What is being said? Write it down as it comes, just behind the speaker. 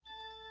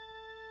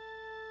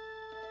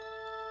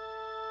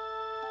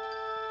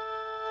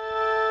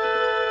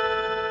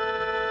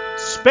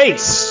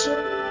space.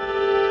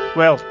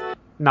 Well,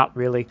 not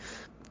really.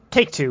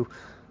 Take two.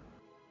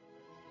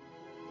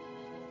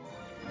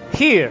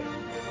 Here,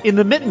 in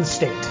the Mitten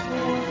State.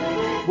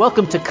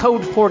 Welcome to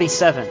Code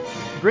 47,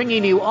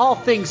 bringing you all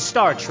things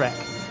Star Trek,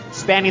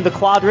 spanning the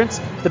quadrants,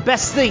 the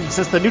best thing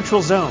since the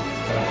neutral zone.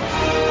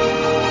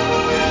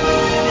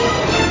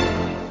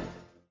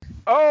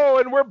 Oh,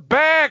 and we're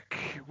back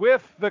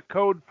with the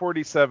Code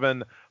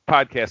 47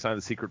 podcast on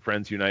the Secret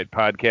Friends Unite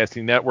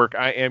podcasting network.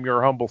 I am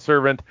your humble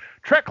servant,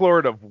 Trek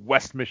Lord of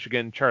West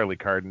Michigan, Charlie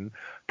Carden,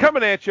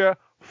 coming at you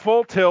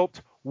full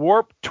tilt,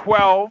 warp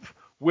 12,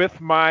 with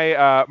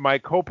my my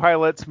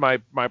co-pilots, my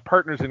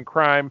partners in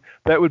crime.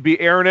 That would be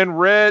Aaron and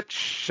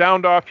Rich.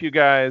 Sound off, you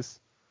guys.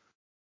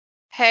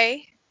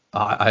 Hey.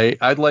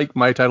 I'd like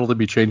my title to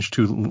be changed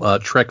to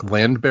Trek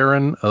Land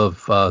Baron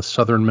of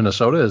southern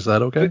Minnesota. Is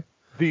that okay?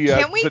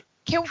 Can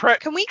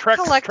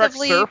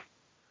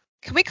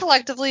we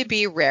collectively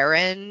be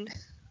rarin'?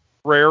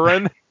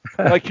 Rarin'?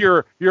 Like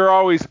you're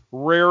always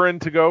raring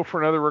to go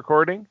for another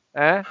recording?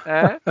 Yeah.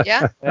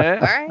 All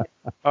right.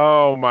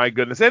 Oh my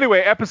goodness. Anyway,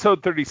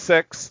 episode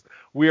 36.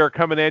 We are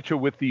coming at you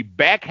with the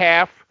back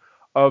half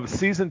of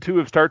season 2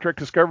 of Star Trek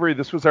Discovery.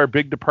 This was our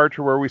big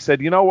departure where we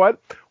said, you know what?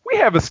 We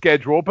have a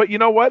schedule, but you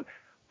know what?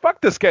 Fuck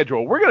the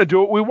schedule. We're going to do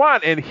what we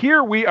want. And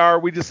here we are.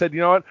 We just said,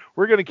 you know what?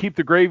 We're going to keep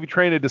the gravy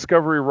train of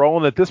Discovery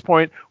rolling. At this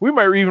point, we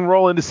might even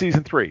roll into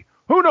season 3.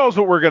 Who knows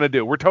what we're going to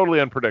do? We're totally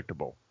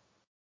unpredictable.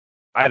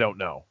 I don't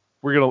know.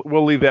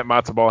 We'll leave that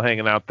matzo ball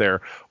hanging out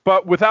there.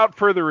 But without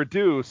further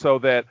ado, so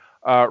that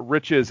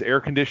Rich's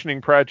air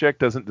conditioning project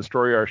doesn't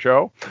destroy our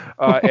show,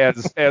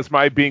 as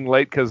my being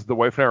late because the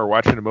wife and I were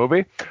watching a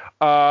movie,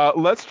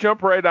 let's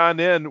jump right on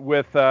in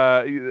with,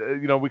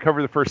 we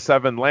covered the first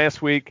 7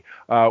 last week.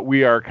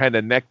 We are kind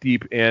of neck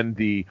deep in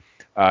the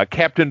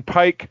Captain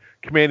Pike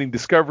commanding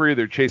Discovery.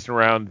 They're chasing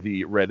around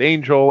the Red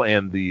Angel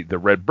and the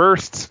Red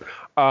Bursts.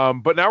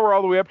 But now we're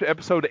all the way up to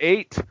episode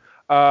 8.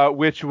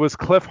 Which was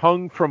cliff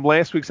hung from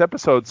last week's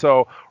episode.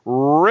 So,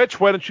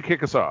 Rich, why don't you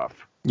kick us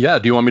off? Yeah,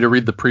 do you want me to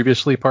read the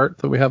previously part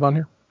that we have on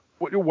here?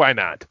 Why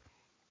not?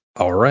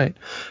 All right.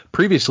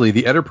 Previously,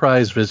 the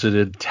Enterprise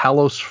visited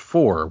Talos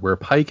 4, where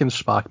Pike and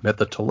Spock met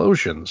the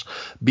Talosians,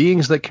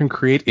 beings that can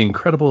create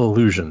incredible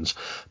illusions.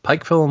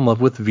 Pike fell in love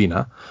with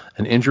Vina,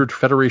 an injured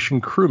Federation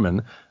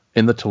crewman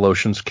in the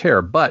Talosians'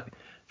 care, but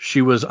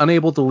she was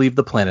unable to leave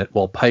the planet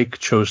while Pike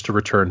chose to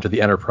return to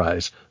the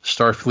Enterprise.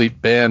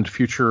 Starfleet banned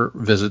future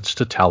visits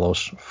to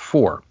Talos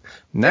 4.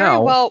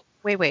 Now,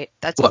 wait.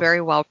 That's very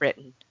well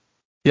written.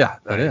 Yeah,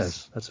 that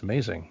is. That's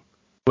amazing.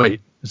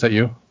 Wait, is that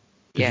you?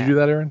 Did you do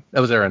that, Aaron?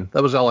 That was Aaron.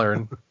 That was all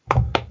Aaron.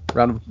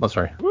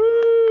 Sorry.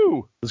 Woo!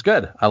 It was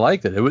good. I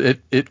liked it.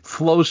 It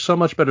flows so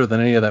much better than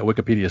any of that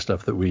Wikipedia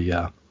stuff that we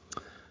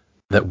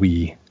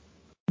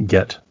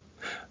get.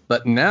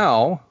 But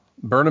now,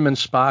 Burnham and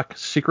Spock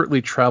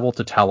secretly travel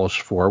to Talos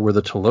 4, where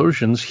the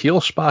Talosians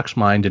heal Spock's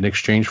mind in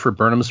exchange for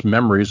Burnham's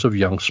memories of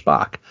young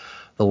Spock.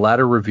 The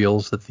latter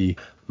reveals that he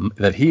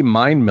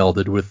mind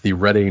melded with the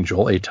Red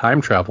Angel, a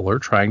time traveler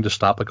trying to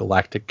stop a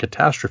galactic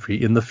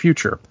catastrophe in the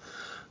future.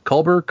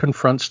 Culber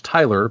confronts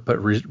Tyler, but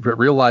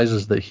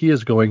realizes that he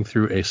is going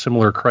through a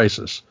similar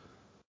crisis.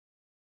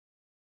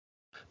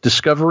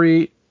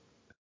 Discovery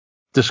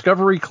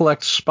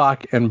collects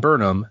Spock and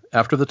Burnham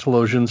after the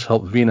Talosians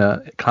help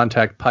Vina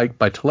contact Pike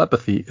by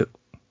telepathy.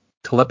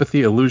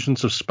 Telepathy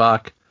illusions of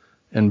Spock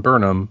and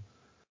Burnham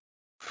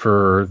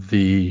for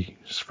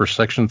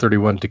Section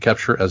 31 to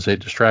capture as a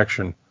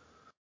distraction.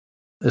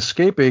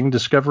 Escaping,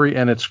 Discovery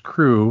and its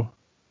crew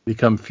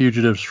become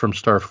fugitives from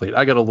Starfleet.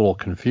 I got a little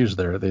confused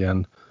there at the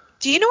end.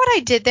 Do you know what I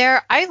did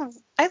there? I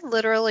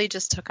literally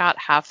just took out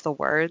half the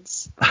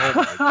words. Oh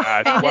my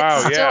God!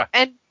 Wow,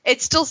 and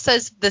it still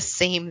says the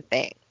same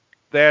thing.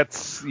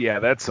 That's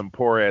some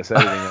poor ass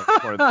editing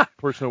on the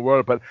person who wrote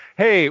it. But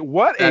hey,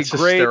 That's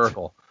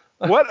hysterical.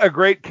 What a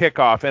great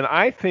kickoff! And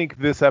I think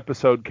this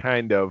episode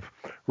kind of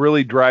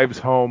really drives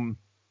home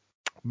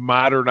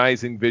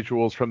modernizing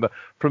visuals from the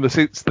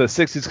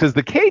 60s, because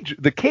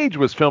the cage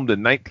was filmed in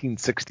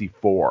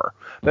 1964.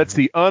 That's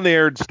the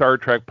unaired Star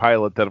Trek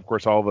pilot that of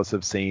course all of us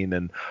have seen,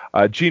 and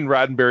Gene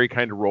Roddenberry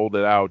kind of rolled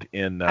it out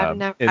in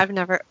I've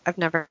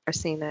never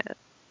seen it.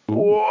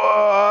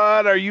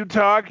 What are you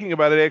talking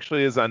about? It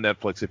actually is on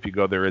Netflix. If you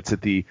go there, it's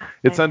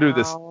under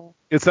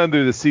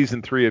the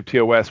season 3 of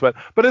TOS. But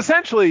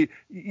essentially,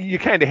 you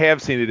kind of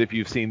have seen it if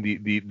you've seen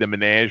the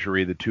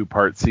Menagerie, the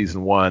 2-part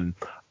season 1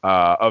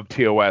 of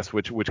TOS,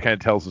 which kind of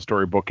tells the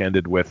story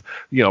bookended with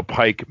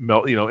Pike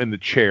in the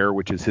chair,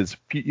 which is his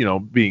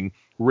being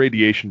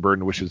radiation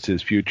burden, which is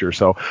his future.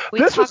 So we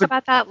talk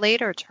about that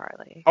later,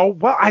 Charlie. Oh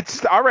well,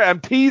 all right. I'm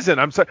teasing.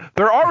 I'm sorry.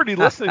 They're already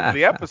listening to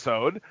the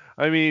episode.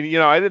 I mean,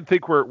 I didn't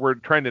think we're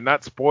trying to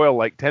not spoil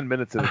like 10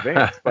 minutes in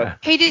advance. But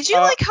hey, did you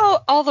like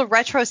how all the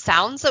retro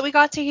sounds that we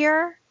got to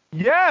hear?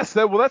 Yes,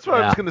 that's what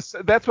I was gonna say.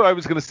 That's what I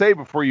was gonna say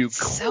before you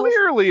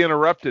clearly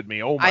interrupted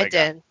me. Oh my God. I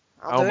did.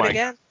 I'll do it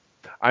again.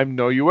 I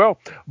know you will.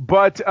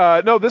 But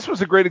no, this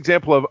was a great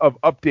example of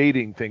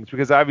updating things,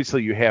 because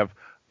obviously you have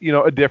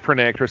a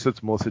different actress.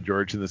 It's Melissa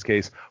George in this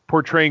case,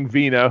 portraying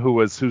Vina,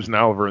 who's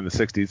now over in the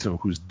 60s and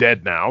who's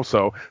dead now.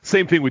 So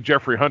same thing with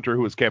Jeffrey Hunter,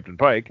 who was Captain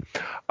Pike.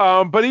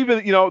 But even,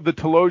 the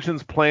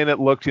Telosians planet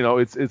looked,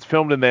 it's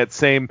filmed in that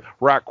same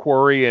rock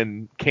quarry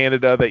in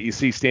Canada that you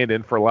see stand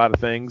in for a lot of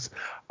things.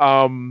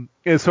 And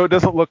so it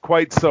doesn't look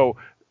quite so,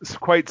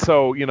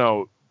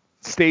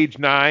 stage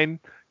 9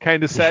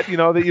 kind of set, they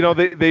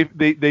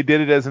did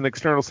it as an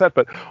external set,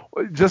 but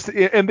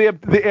and they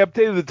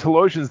updated the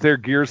Telosians. Their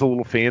gear's a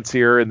little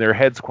fancier and their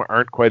heads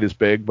aren't quite as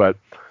big, but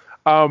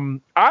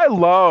I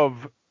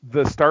love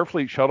the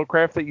Starfleet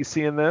shuttlecraft that you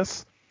see in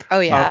this.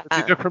 Oh yeah.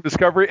 From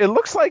Discovery, it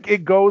looks like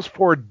it goes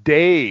for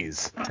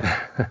days.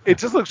 It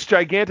just looks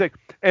gigantic.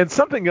 And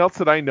something else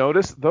that I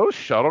noticed, those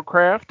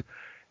shuttlecraft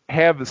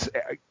have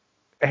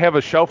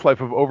a shelf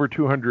life of over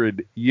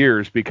 200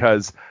 years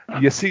because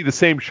you see the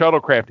same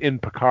shuttlecraft in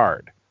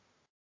Picard.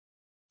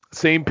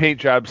 Same paint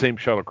job, same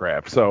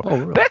shuttlecraft. So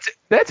really?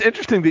 That's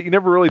interesting that you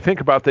never really think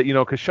about that,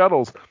 because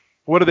shuttles,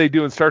 what do they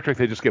do in Star Trek?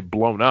 They just get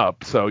blown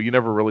up. So you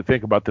never really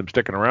think about them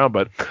sticking around.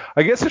 But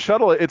I guess a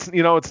shuttle,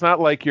 it's not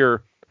like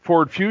your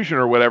Ford Fusion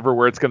or whatever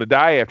where it's going to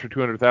die after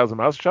 200,000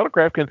 miles.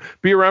 Shuttlecraft can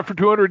be around for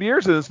 200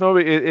 years and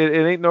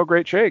it ain't no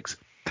great shakes.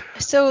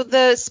 So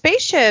the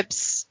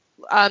spaceships,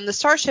 the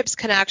starships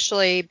can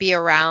actually be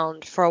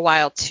around for a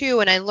while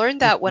too. And I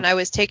learned that when I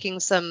was taking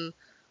some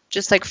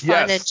just like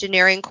fun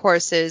engineering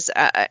courses.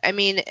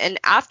 And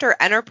after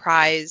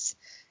Enterprise,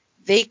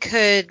 they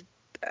could,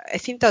 I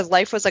think the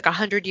life was like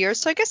 100 years.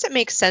 So I guess it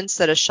makes sense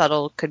that a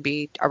shuttle could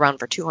be around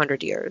for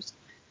 200 years.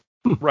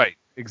 Right.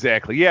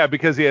 Exactly. Yeah.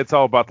 Because it's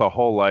all about the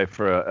whole life,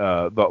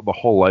 the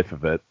whole life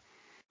of it.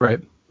 Right.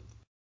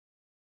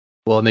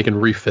 Well, and they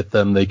can refit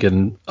them. They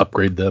can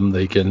upgrade them.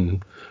 They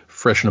can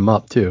freshen them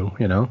up too,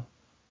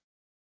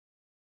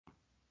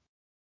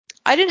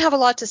 I didn't have a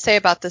lot to say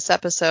about this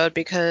episode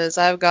because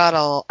I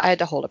had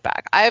to hold it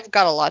back. I've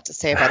got a lot to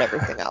say about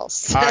everything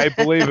else. I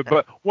believe it.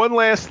 But one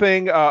last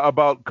thing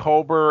about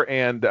Culber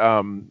and,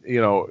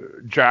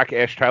 Jack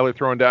Ash Tyler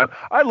throwing down.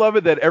 I love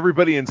it that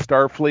everybody in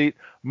Starfleet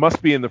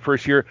must be in the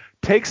first year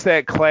takes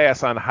that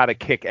class on how to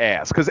kick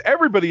ass, because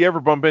everybody you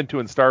ever bump into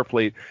in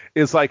Starfleet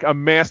is like a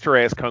master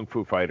ass kung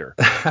fu fighter.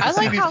 I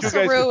like how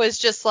Saru is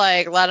just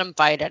like, let him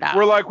fight it out.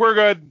 We're like, we're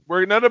good.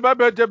 We're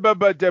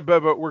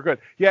good.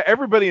 Yeah,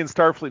 everybody in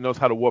Starfleet knows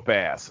how to whoop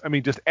ass. I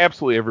mean, just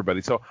absolutely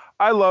everybody. So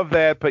I love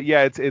that. But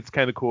yeah, it's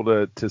kind of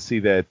cool to see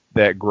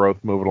that growth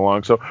moving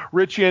along. So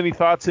Richie, any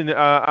thoughts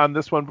on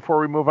this one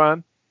before we move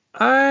on?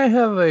 I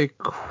have a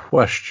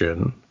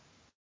question.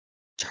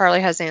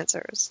 Charlie has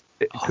answers.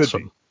 It awesome.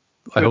 Could be.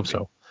 I hope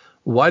so.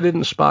 Why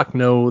didn't Spock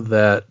know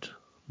that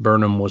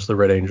Burnham was the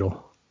Red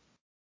Angel?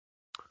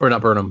 Or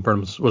not Burnham.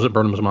 Was it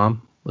Burnham's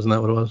mom? Wasn't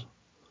that what it was?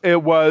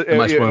 It was. Am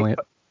I spoiling it?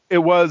 It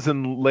was,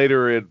 and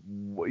later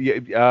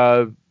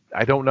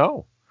I don't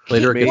know.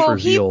 Later it gets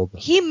revealed.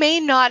 He may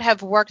not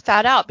have worked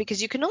that out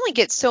because you can only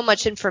get so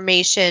much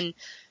information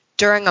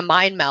during a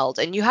mind meld,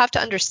 and you have to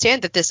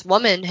understand that this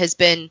woman has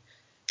been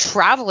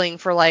traveling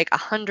for like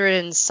 100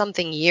 and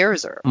something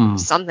years or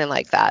something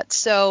like that.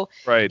 So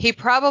he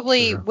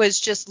probably was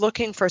just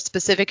looking for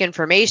specific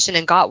information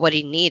and got what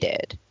he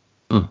needed.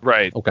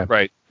 Right. Okay.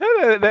 Right.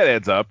 That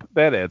adds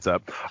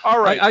up.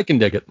 All right. I can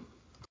dig it.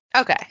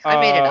 Okay.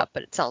 I made it up,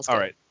 but it sounds good. All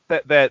right.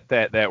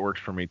 That works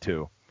for me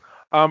too.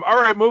 All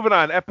right. Moving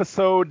on.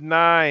 Episode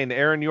 9.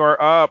 Aaron, you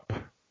are up.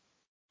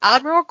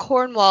 Admiral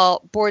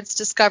Cornwall boards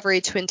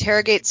Discovery to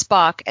interrogate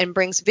Spock and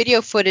brings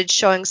video footage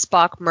showing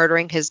Spock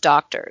murdering his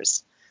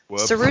doctors.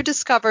 Whoops. Saru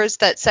discovers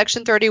that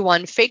Section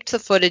 31 faked the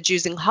footage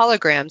using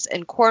holograms,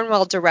 and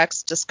Cornwell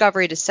directs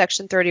Discovery to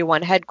Section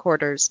 31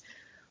 headquarters,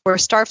 where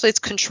Starfleet's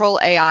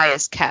control AI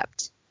is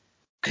kept.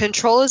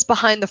 Control is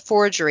behind the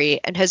forgery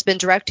and has been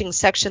directing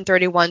Section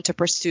 31 to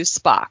pursue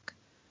Spock.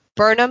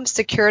 Burnham,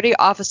 Security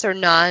Officer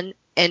Nan,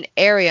 and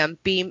Airiam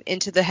beam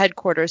into the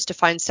headquarters to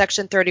find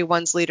Section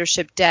 31's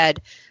leadership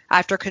dead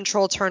after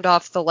Control turned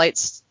off the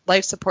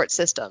life support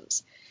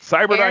systems.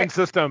 Cyberdyne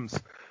systems.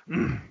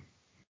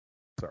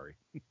 Sorry.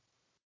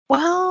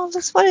 Well,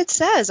 that's what it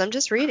says. I'm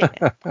just reading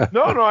it.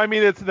 No. I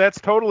mean,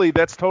 that's total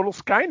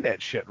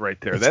Skynet shit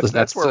right there.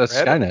 That's where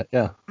Skynet.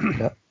 Yeah.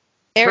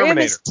 Airiam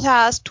is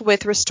tasked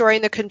with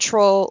restoring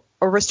control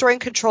to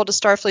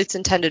Starfleet's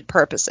intended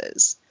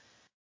purposes.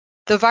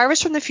 The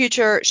virus from the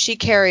future she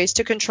carries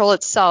to control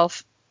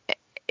itself.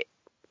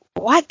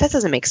 What? That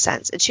doesn't make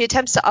sense. And she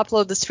attempts to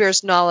upload the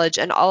sphere's knowledge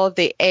and all of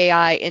the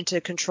AI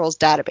into Control's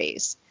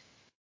database.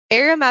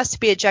 Airiam has to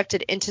be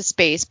ejected into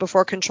space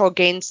before Control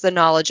gains the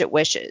knowledge it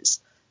wishes.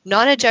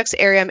 Non ejects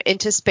Airiam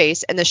into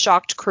space, and the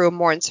shocked crew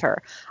mourns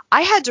her.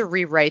 I had to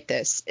rewrite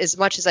this as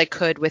much as I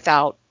could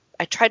without.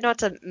 I tried not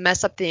to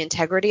mess up the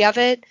integrity of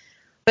it,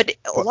 but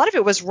a lot of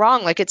it was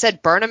wrong. Like it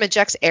said, Burnham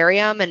ejects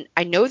Airiam, and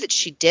I know that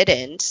she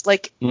didn't.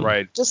 Like,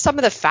 just some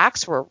of the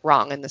facts were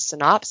wrong in the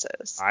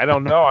synopsis. I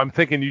don't know. I'm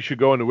thinking you should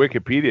go into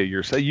Wikipedia.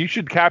 You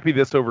should copy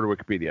this over to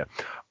Wikipedia.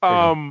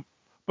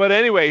 But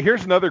anyway,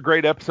 here's another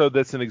great episode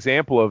that's an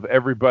example of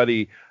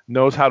everybody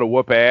knows how to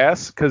whoop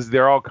ass because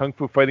they're all kung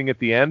fu fighting at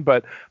the end.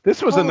 But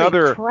this was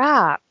Holy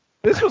crap.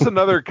 This was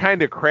another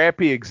kind of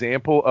crappy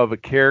example of a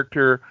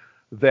character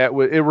that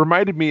it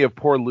reminded me of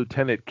poor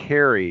Lieutenant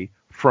Carey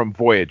from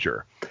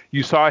Voyager.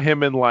 You saw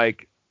him in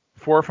like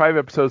 4 or 5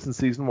 episodes in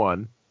season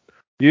 1.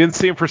 You didn't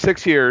see him for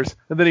 6 years,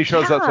 and then he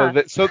shows up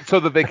so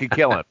that they could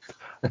kill him.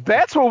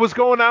 That's what was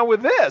going on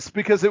with this,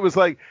 because it was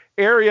like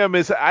Airiam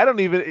is, I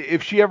don't even,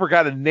 if she ever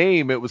got a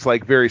name, it was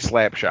like very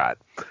slapshot.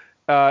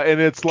 And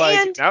it's like,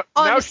 and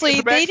honestly,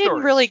 they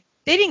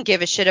didn't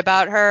give a shit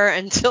about her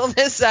until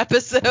this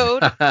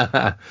episode.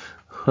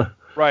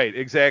 Right,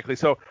 exactly.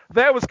 So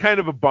that was kind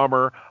of a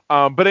bummer.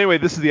 But anyway,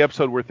 this is the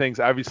episode where things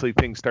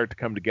start to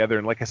come together.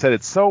 And like I said,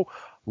 it's so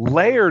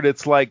layered.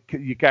 It's like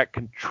you got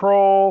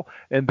Control,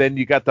 and then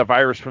you got the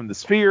virus from the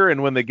Sphere.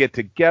 And when they get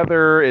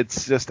together,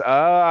 it's just,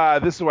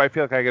 this is why I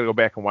feel like I got to go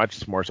back and watch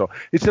this more. So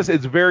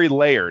it's very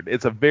layered.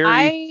 It's a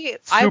very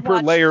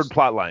layered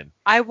plot line.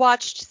 I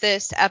watched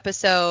this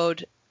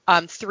episode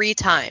 3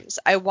 times.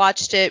 I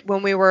watched it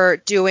when we were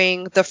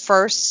doing the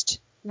first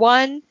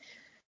one.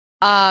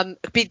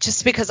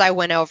 Just because I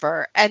went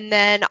over, and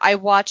then I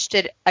watched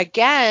it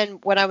again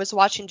when I was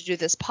watching to do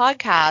this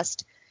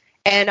podcast,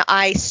 and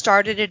I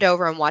started it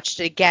over and watched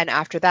it again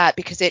after that,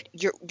 because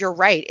you're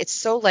right, it's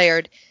so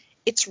layered,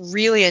 it's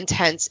really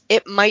intense.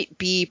 It might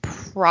be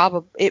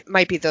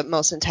the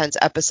most intense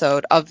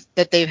episode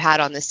that they've had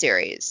on the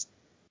series.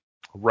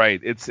 Right,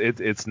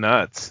 it's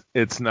nuts.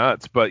 It's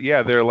nuts, but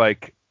yeah, they're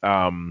like,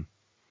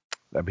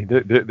 I mean,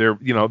 they're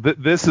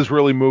this is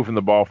really moving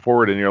the ball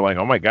forward, and you're like,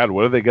 oh my God,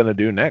 what are they going to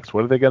do next?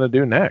 What are they going to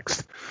do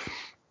next?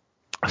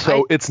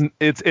 So it's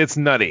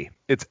nutty.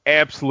 It's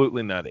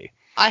absolutely nutty.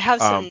 I have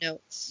some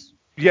notes.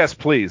 Yes,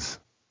 please.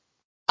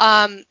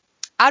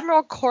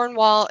 Admiral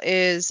Cornwall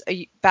is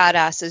a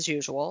badass as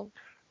usual.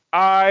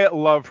 I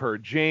love her.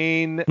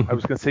 Jane, I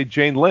was going to say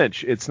Jane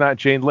Lynch. It's not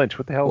Jane Lynch.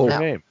 What the hell is her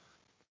name?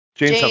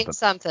 Jane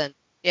something.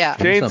 Yeah.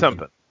 Jane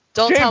something.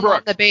 Don't tell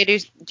Mom the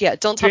baby. Yeah,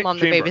 don't tell Mom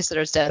the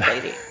babysitter's dead,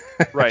 lady.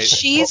 Right.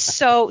 She's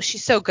so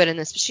good in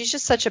this. But she's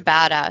just such a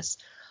badass.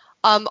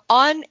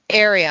 On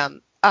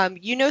Airiam,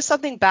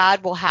 something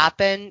bad will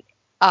happen.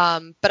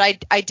 But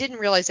I didn't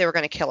realize they were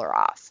going to kill her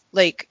off.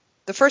 Like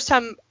the first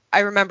time I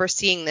remember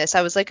seeing this,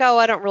 I was like, oh,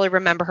 I don't really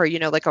remember her.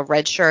 Like a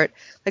red shirt.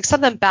 Like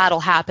something bad will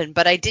happen.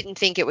 But I didn't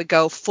think it would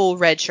go full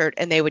red shirt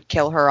and they would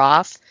kill her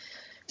off.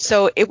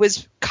 So it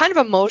was kind of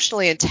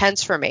emotionally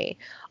intense for me.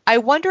 I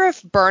wonder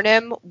if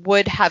Burnham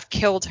would have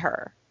killed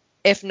her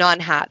if none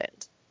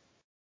hadn't.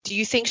 Do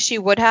you think she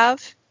would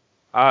have?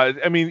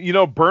 I mean,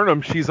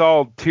 Burnham, she's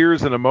all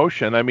tears and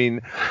emotion. I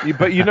mean,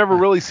 but you never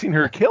really seen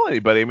her kill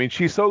anybody. I mean,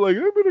 she's so like,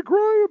 I'm going to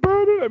cry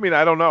about it. I mean,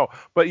 I don't know.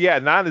 But yeah,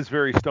 Nan is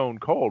very stone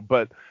cold.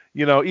 But,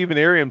 even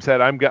Airiam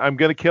said, I'm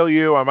going to kill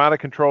you. I'm out of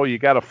control. You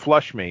got to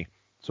flush me.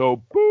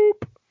 So,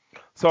 boop.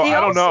 So I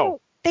don't know.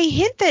 They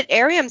hint that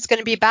Airiam's going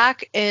to be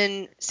back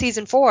in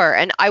season 4,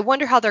 and I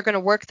wonder how they're going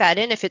to work that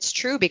in if it's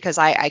true, because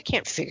I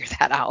can't figure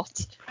that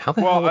out. How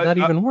the hell would that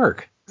even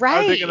work?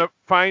 Right. Are they going to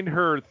find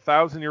her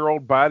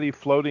 1,000-year-old body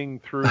floating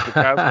through the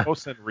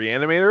cosmos and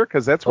reanimate her?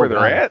 Because that's where they're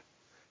at.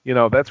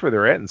 That's where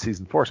they're at in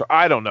season 4. So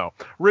I don't know.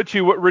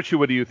 Richie, what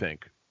do you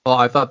think? Well,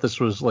 I thought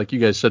this was, like you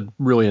guys said,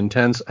 really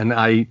intense, and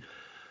I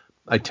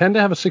tend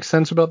to have a sixth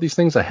sense about these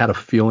things. I had a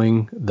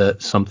feeling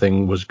that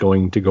something was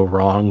going to go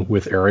wrong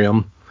with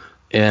Airiam.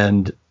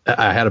 And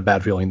I had a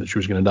bad feeling that she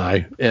was going to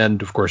die.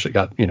 And of course it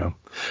got,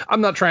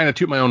 I'm not trying to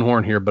toot my own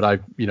horn here, but I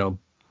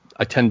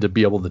tend to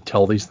be able to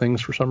tell these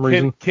things for some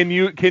reason. Can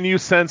you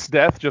sense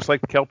death just like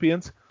the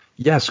Kelpians?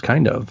 Yes,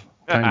 kind of.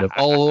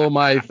 Although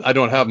I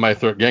don't have my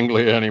throat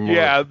ganglia anymore.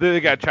 Yeah, they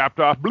got chopped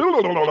off. With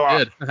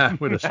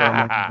a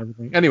stomach and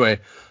everything.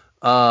 Anyway,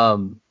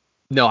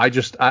 no,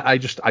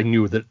 I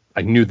knew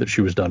that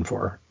she was done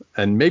for.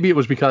 And maybe it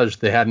was because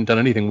they hadn't done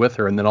anything with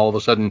her, and then all of a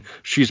sudden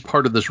she's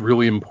part of this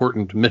really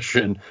important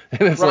mission,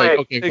 and it's right, like,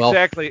 okay, well,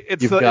 exactly.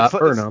 It's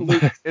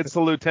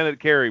the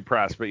Lieutenant Carey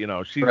prospect,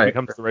 she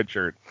becomes the red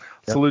shirt.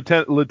 It's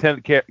the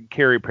Lieutenant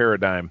Carey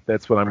paradigm.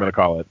 That's what I'm going to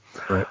call it.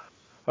 Right.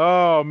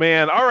 Oh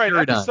man! All right,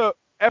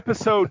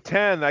 episode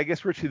 10. I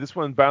guess Richie, this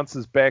one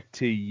bounces back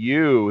to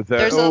you.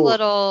 There's a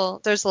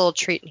little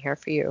treat in here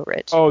for you,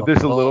 Rich. Oh,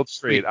 there's a little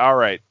treat. All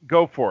right,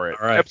 go for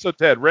it. All right. Episode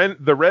 10,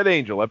 the Red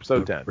Angel.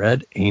 Episode 10.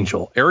 Red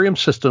Angel.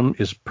 Airiam's system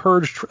is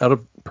purged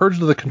of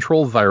the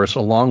control virus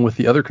along with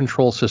the other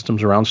control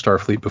systems around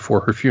Starfleet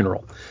before her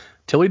funeral.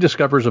 Tilly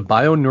discovers a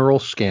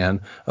bioneural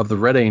scan of the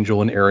Red Angel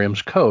in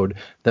Airiam's code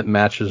that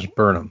matches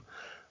Burnham.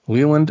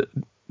 Leland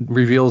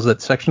reveals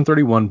that Section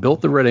 31 built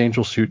the Red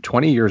Angel suit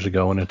 20 years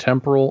ago in a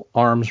temporal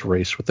arms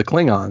race with the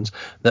Klingons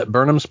that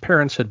Burnham's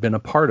parents had been a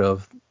part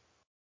of,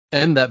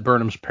 and that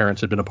Burnham's parents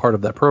had been a part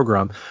of that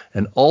program,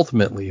 and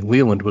ultimately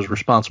Leland was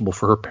responsible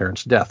for her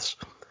parents' deaths.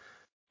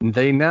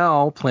 They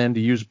now plan to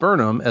use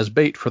Burnham as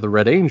bait for the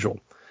Red Angel.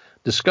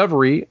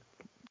 Discovery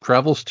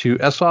travels to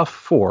Essoff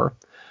 4,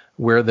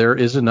 where there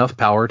is enough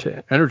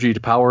energy to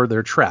power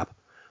their trap.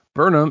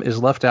 Burnham is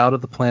left out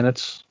in the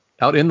planet's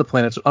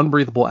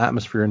unbreathable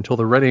atmosphere until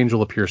the Red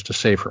Angel appears to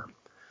save her.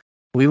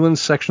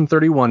 Leland's Section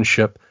 31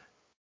 ship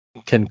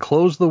can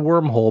close the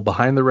wormhole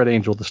behind the Red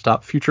Angel to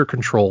stop future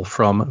control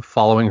from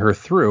following her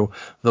through,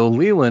 though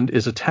Leland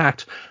is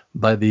attacked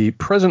by the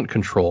present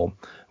control,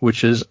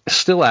 which is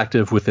still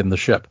active within the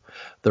ship.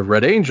 The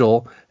Red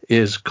Angel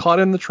is caught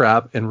in the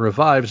trap and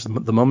revives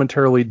the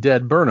momentarily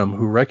dead Burnham,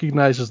 who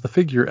recognizes the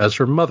figure as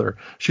her mother.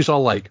 She's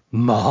all like,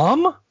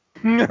 "Mom?"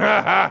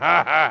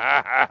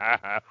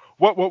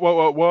 What?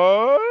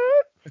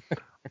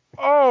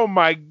 Oh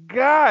my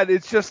God.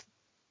 It's just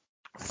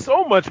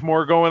so much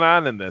more going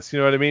on in this. You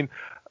know what I mean?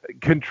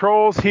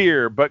 Controls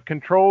here, but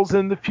controls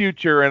in the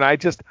future. And I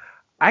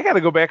got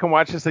to go back and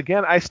watch this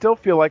again. I still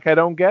feel like I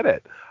don't get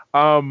it.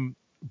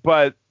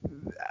 But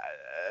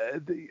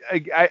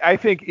I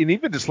think, and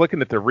even just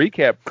looking at the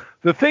recap,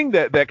 the thing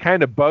that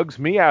kind of bugs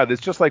me out is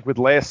just like with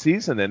last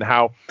season and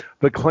how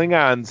the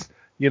Klingons,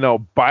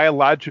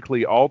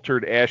 biologically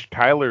altered Ash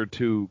Tyler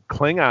to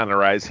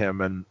Klingonerize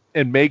him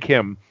and make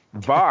him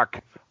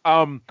Vok.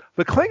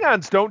 The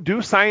Klingons don't do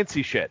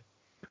sciencey shit.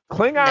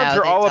 Klingons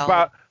are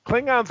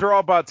all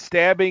about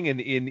stabbing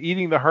and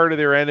eating the heart of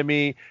their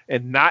enemy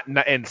and not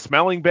and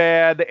smelling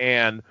bad,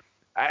 and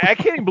I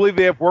can't even believe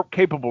they have warp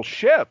capable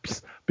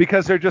ships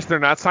because they're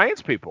not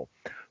science people.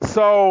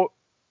 So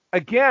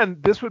again,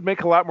 this would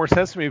make a lot more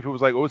sense to me if it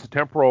was like, it's a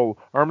temporal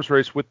arms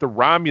race with the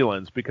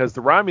Romulans, because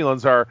the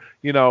Romulans are,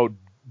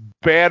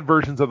 bad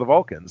versions of the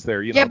Vulcans.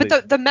 They're,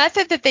 but the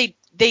method that they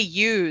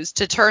use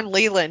to turn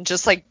Leland,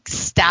 just like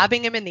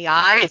stabbing him in the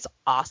eye, is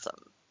awesome.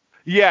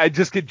 Yeah, I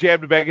just get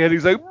jabbed in the back of the head.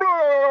 He's like, blah,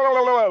 blah,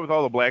 blah, blah, with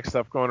all the black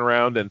stuff going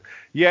around. And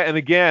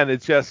again,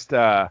 it's just,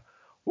 I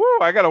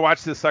got to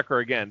watch this sucker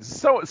again.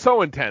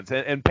 So intense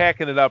and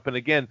packing it up. And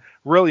again,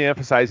 really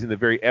emphasizing the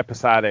very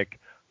episodic,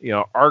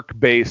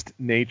 arc-based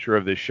nature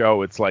of this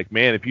show. It's like,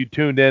 man, if you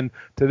tuned in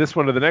to this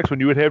one or the next one,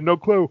 you would have no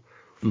clue.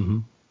 Mm-hmm.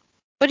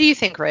 What do you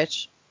think,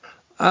 Rich?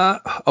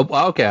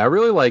 Okay, I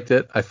really liked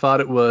it. I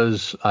thought it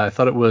was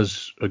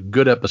a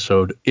good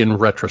episode in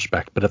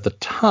retrospect. But at the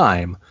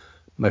time,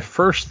 my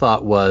first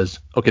thought was,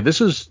 okay,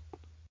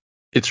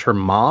 it's her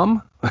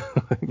mom,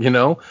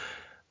 when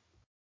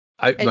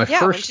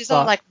she's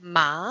all like,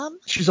 "Mom?"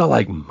 She's all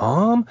like,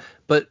 "Mom?"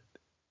 But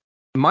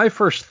my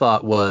first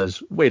thought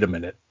was, wait a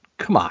minute,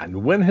 come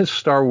on. When has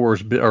Star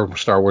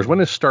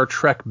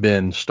Trek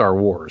been Star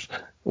Wars?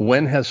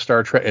 When has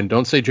Star Trek, and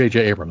don't say J.J.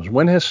 Abrams,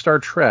 when has Star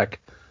Trek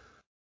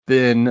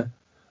been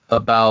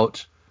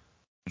about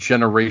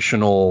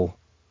generational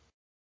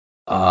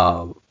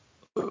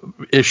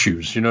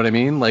issues? You know what I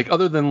mean? Like,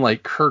 other than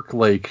like Kirk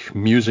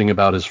musing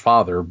about his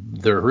father,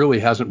 there really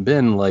hasn't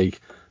been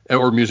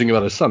or musing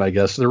about his son, I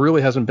guess. There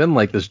really hasn't been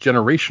this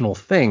generational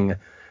thing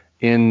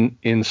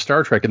in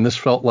Star Trek, and this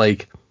felt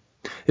like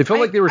they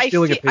were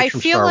stealing a page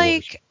from Star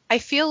Wars. I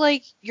feel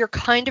like you're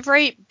kind of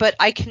right, but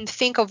I can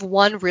think of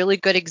one really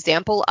good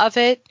example of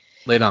it.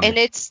 Lay it on and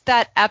me. It's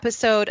that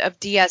episode of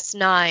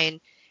DS9,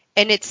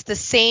 and it's the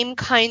same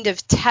kind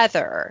of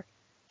tether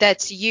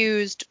that's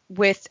used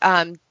with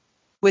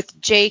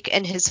Jake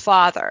and his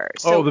father.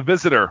 So, The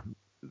Visitor.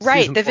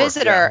 Right, The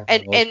Visitor.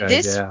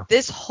 Yeah.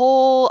 This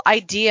whole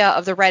idea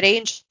of the Red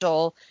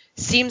Angel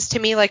seems to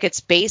me like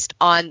it's based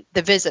on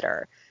The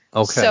Visitor.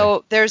 Okay.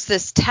 So there's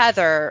this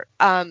tether.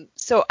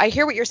 So I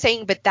hear what you're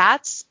saying, but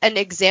that's an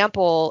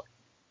example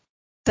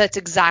that's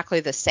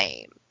exactly the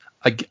same.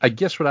 I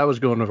guess what I was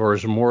going for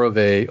is more of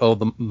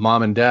the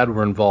mom and dad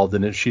were involved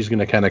in it. She's going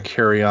to kind of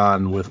carry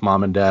on with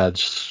mom and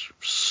dad's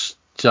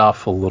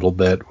stuff a little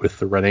bit with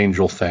the Red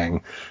Angel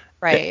thing.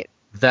 Right.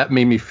 That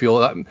made me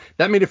feel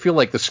it feel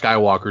like the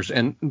Skywalkers.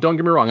 And don't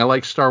get me wrong, I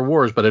like Star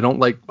Wars, but I don't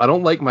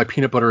like my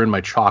peanut butter in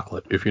my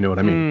chocolate, if you know what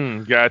I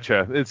mean.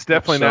 Gotcha. It's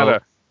definitely not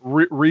a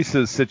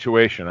Reese's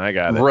situation. I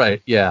got it.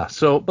 Right. Yeah.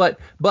 So, but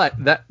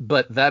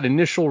that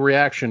initial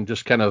reaction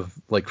just kind of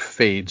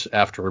fades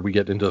after we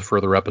get into the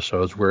further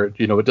episodes, where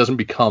it doesn't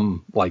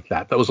become like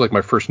that. That was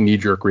my first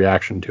knee-jerk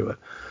reaction to it.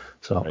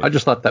 So right. I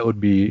just thought that would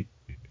be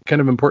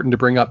kind of important to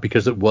bring up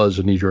because it was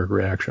a knee-jerk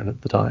reaction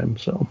at the time.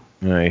 So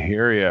I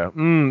hear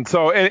you.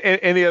 So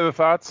any other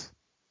thoughts?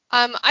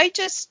 I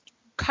just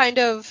kind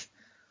of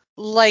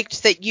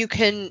liked that you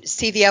can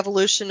see the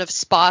evolution of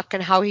Spock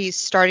and how he's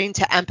starting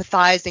to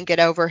empathize and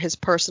get over his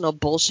personal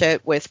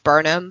bullshit with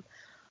Burnham.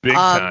 Big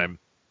time.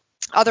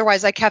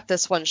 Otherwise, I kept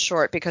this one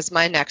short because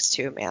my next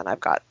two, man, I've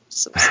got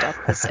some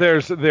stuff to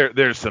say.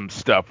 There's some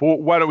stuff. Well,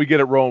 why don't we get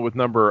it rolling with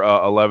number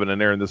 11?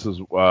 And Aaron, this is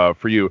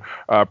for you.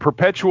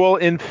 Perpetual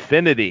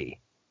Infinity.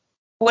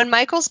 When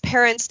Michael's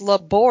parents'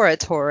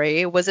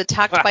 laboratory was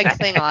attacked by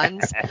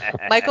Klingons,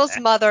 Michael's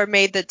mother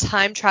made the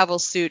time travel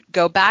suit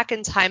go back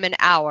in time an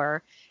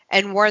hour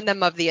and warn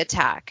them of the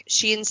attack.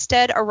 She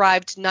instead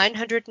arrived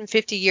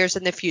 950 years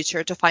in the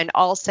future to find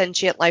all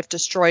sentient life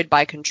destroyed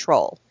by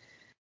control.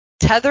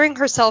 Tethering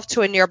herself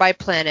to a nearby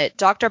planet,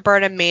 Dr.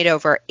 Burnham made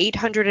over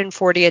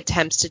 840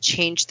 attempts to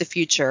change the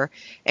future,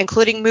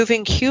 including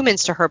moving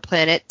humans to her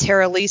planet,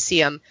 Terra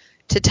Elysium,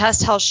 to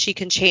test how she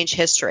can change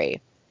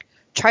history.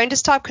 Trying to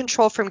stop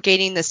Control from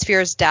gaining the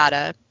sphere's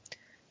data,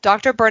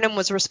 Dr. Burnham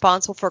was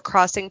responsible for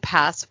crossing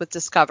paths with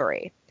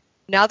Discovery.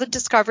 Now the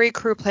Discovery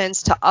crew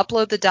plans to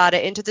upload the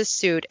data into the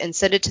suit and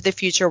send it to the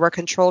future where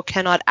Control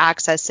cannot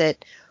access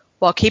it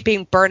while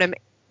keeping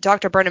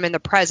Dr. Burnham in the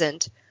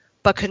present,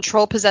 but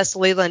Control-possessed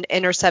Leland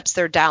intercepts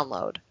their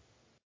download.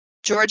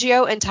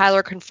 Georgiou and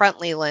Tyler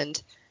confront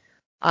Leland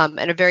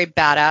in a very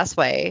badass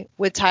way,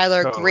 with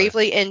Tyler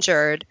gravely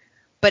injured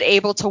but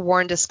able to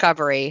warn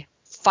Discovery.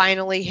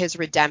 Finally, his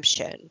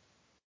redemption.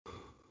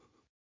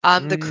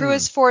 The crew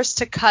is forced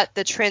to cut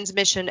the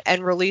transmission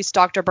and release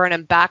Dr.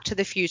 Burnham back to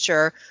the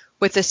future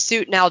with the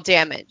suit now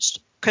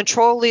damaged.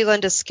 Control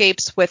Leland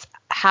escapes with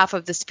half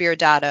of the sphere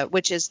data,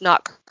 which is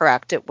not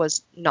correct. It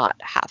was not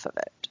half of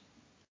it.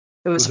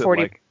 It was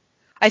 40.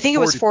 I think it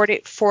was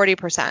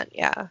 40%.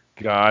 Yeah.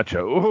 Gotcha.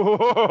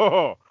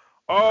 Oh,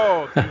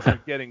 things are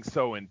getting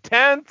so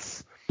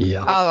intense.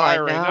 Yeah.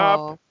 Firing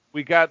up.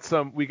 We got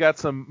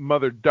some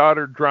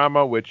mother-daughter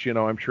drama, which,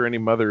 I'm sure any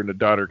mother and a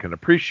daughter can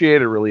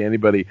appreciate, or really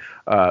anybody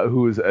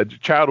who is a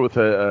child with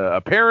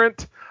a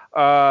parent.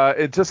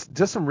 It's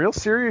just some real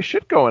serious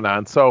shit going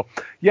on. So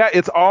yeah,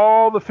 it's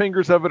all the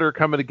fingers of it are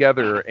coming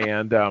together.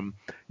 And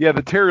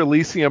the Terra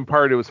Elysium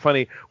part, it was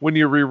funny when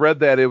you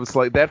reread that. It was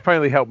like that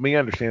finally helped me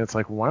understand. It's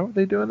like, why were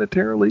they doing the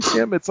Terra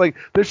Elysium? It's like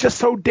there's just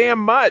so damn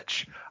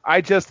much.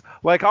 I just,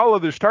 like all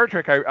other Star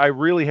Trek, I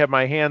really have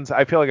my hands.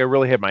 I feel like I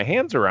really have my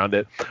hands around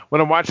it.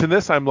 When I'm watching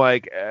this, I'm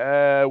like,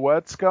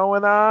 what's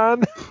going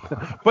on?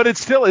 But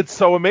it's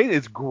so amazing.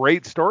 It's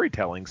great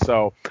storytelling.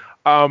 So,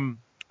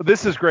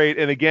 this is great.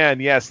 And again,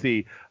 yes,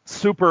 the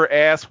super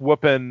ass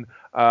whooping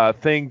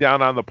thing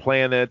down on the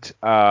planet,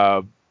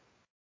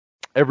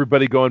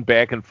 everybody going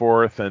back and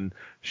forth and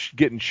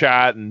getting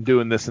shot and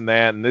doing this and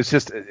that. And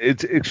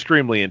it's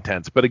extremely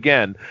intense. But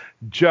again,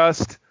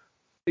 just,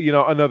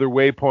 another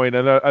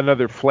waypoint,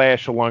 another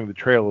flash along the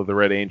trail of the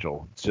Red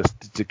Angel. It's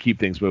just to keep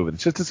things moving.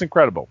 It's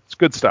incredible. It's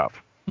good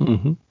stuff.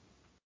 Mm-hmm.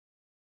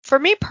 For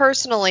me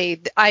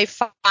personally, I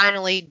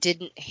finally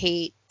didn't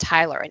hate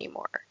Tyler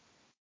anymore.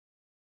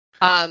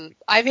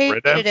 I've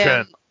hated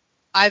him.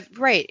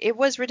 It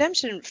was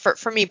redemption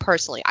for me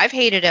personally. I've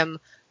hated him.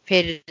 I've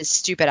hated his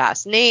stupid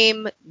ass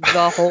name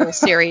the whole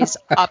series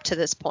up to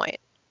this point.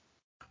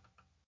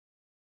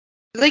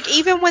 Like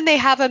even when they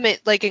have him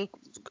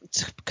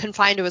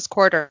confined to his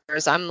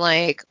quarters, I'm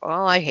like,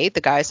 well, I hate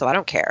the guy, so I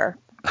don't care.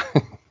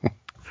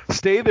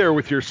 Stay there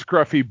with your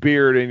scruffy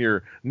beard and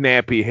your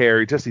nappy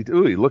hair.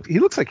 He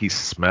looks like he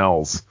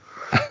smells.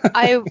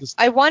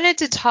 I wanted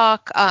to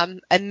talk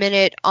a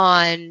minute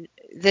on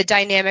the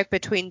dynamic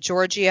between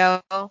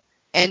Georgiou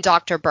and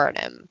Dr.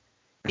 Burnham,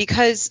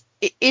 because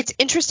it's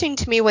interesting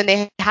to me when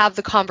they have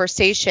the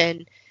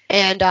conversation,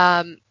 and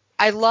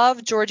I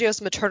love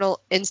Georgiou's maternal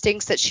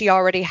instincts that she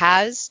already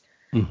has,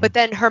 but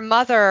then her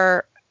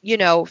mother,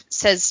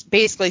 says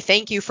basically,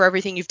 thank you for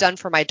everything you've done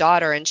for my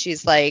daughter, and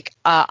she's like,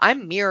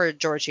 I'm Mira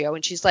Georgiou,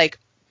 and she's like,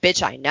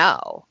 bitch, I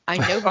know who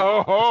and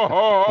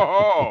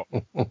wow.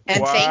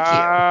 Thank you.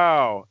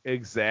 Wow,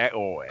 exactly.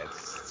 Oh,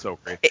 it's so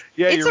great.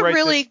 Yeah, it's you're a right.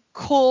 really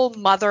cool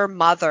mother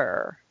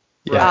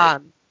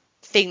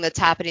thing that's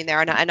happening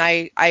there, and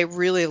I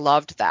really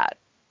loved that.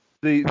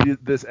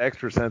 This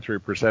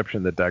extrasensory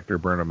perception that Dr.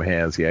 Burnham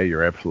has. Yeah,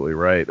 you're absolutely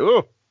right.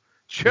 Oh,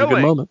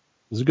 chilling.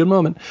 It was a good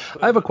moment.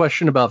 I have a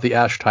question about the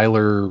Ash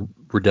Tyler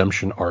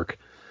redemption arc.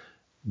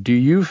 Do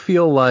you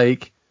feel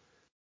like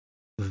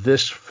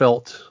this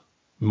felt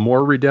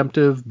more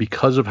redemptive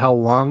because of how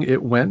long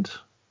it went?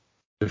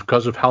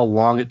 Because of how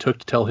long it took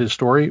to tell his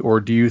story? Or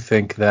do you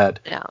think that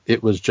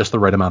it was just the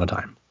right amount of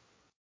time?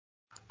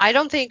 I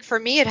don't think for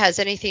me it has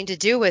anything to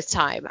do with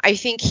time. I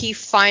think he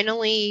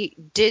finally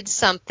did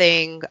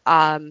something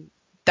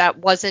that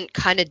wasn't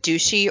kind of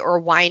douchey or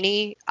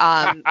whiny.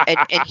 And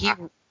he,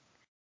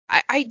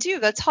 I do.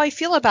 That's how I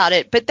feel about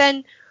it. But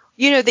then,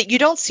 that you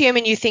don't see him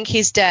and you think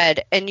he's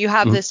dead. And you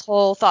have this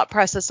whole thought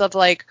process of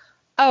like,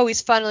 oh,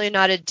 he's finally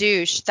not a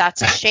douche.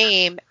 That's a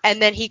shame.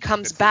 And then he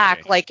comes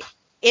back like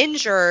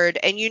injured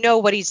and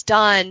what he's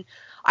done.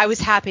 I was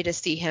happy to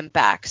see him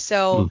back.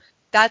 So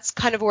that's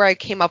kind of where I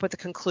came up with the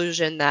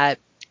conclusion that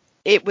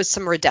it was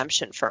some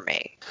redemption for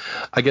me.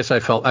 I guess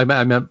I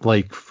meant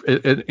like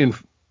in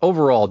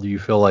overall, do you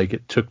feel like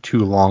it took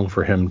too long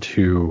for him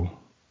to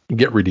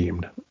get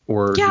redeemed?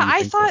 Or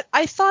I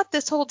thought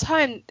this whole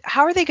time,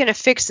 how are they going to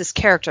fix this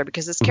character?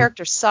 Because this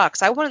character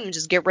sucks. I wanted them to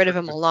just get rid of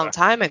him a long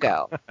time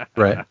ago.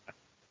 Right.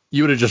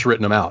 You would have just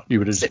written him out. You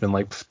would have just been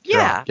like,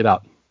 get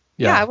out.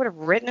 Yeah, I would have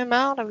written him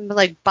out. I would be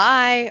like,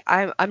 bye.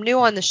 I'm new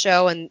on the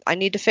show and I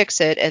need to fix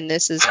it. And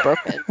this is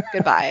broken.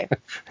 Goodbye.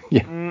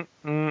 Yeah.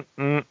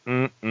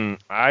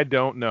 I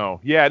don't know.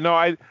 Yeah,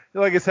 no,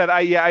 like I said,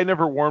 I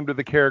never warmed to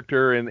the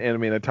character. And I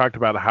mean, I talked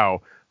about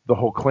how the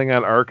whole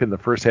Klingon arc in the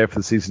first half of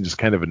the season just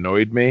kind of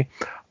annoyed me.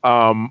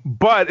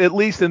 But at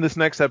least in this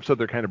next episode,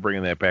 they're kind of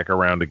bringing that back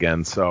around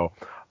again. So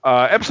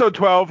episode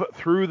 12,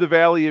 Through the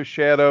Valley of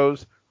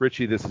Shadows.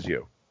 Richie, this is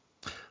you.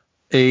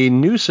 A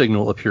new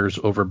signal appears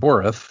over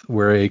Boreth,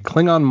 where a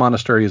Klingon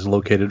monastery is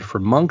located for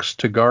monks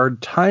to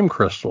guard time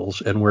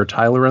crystals and where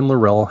Tyler and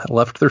L'Rell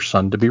left their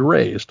son to be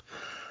raised.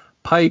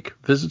 Pike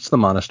visits the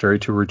monastery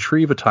to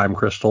retrieve a time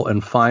crystal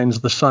and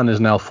finds the son is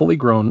now a fully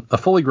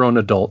grown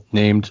adult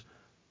named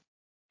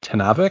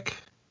Tenavik.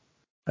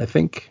 I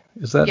think,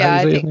 is that how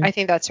you say his name? I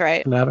think that's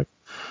right. Tenavik.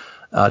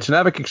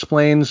 Tenavik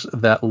explains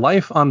that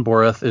life on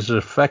Boreth is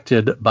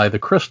affected by the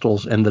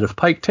crystals, and that if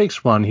Pike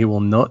takes one, he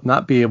will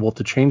not be able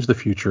to change the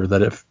future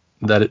that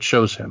it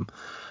shows him.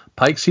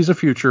 Pike sees a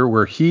future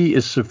where he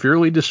is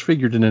severely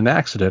disfigured in an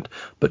accident,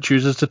 but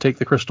chooses to take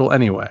the crystal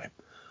anyway.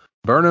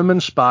 Burnham and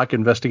Spock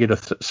investigate a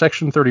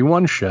Section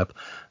 31 ship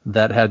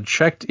that had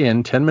checked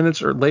in 10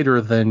 minutes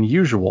later than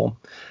usual,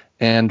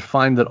 and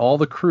find all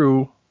the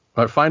crew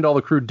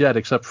dead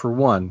except for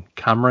one,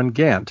 Kamran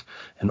Gant,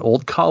 an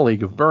old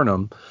colleague of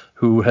Burnham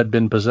who had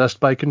been possessed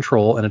by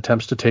Control and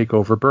attempts to take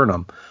over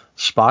Burnham.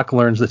 Spock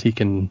learns that he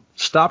can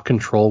stop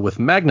Control with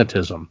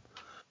magnetism,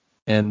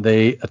 and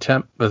they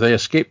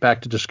escape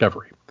back to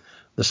Discovery.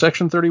 The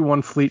Section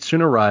 31 fleet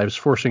soon arrives,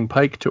 forcing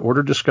Pike to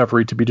order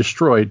Discovery to be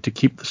destroyed to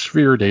keep the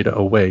sphere data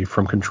away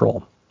from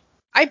Control.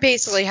 I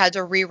basically had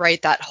to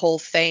rewrite that whole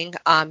thing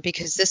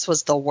because this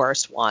was the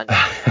worst one.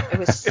 It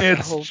was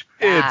so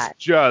bad.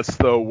 It's just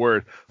the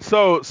worst.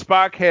 So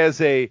Spock has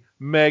a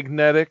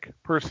magnetic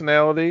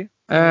personality.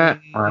 Again,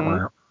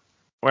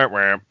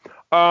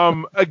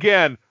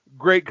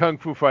 great kung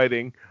fu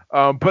fighting.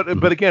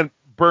 But again,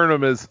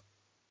 Burnham is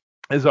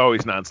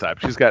always nonstop.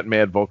 She's got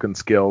mad Vulcan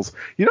skills.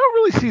 You don't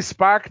really see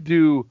Spock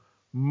do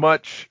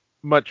much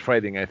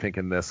fighting, I think,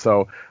 in this.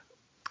 So,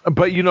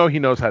 but he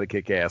knows how to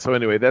kick ass. So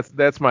anyway,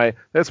 that's my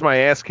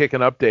ass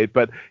kicking update.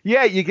 But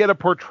yeah, you get a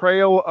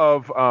portrayal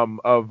of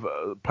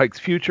Pike's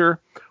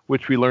future,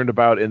 which we learned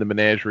about in the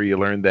Menagerie. You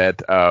learned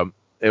that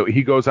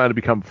he goes on to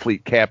become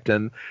fleet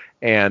captain,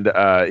 and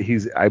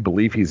I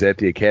believe he's at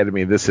the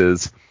Academy. This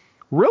is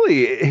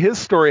really, his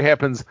story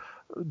happens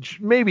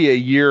maybe a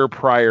year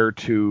prior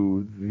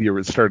to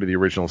the start of the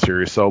original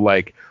series, so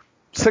like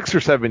 6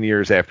 or 7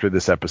 years after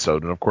this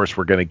episode. And of course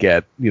we're going to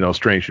get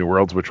Strange New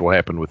Worlds, which will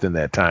happen within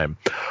that time.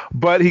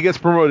 But he gets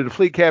promoted to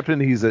fleet captain.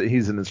 He's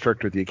an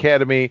instructor at the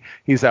Academy.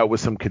 He's out with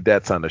some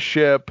cadets on a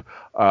ship.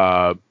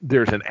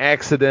 There's an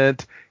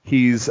accident.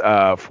 He's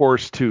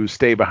forced to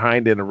stay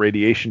behind in a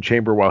radiation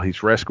chamber while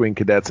he's rescuing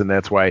cadets, and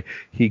that's why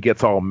he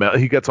gets all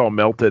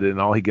melted,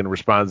 and all he can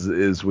respond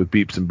is with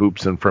beeps and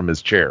boops and from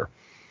his chair.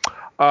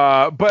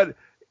 But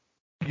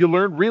you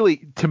learn,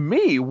 really, to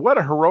me, what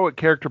a heroic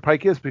character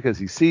Pike is, because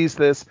he sees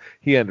this,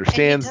 he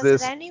understands and he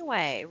does this it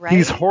anyway, right?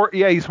 He's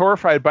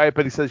horrified by it,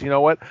 but he says, you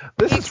know what?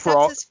 This is for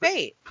all his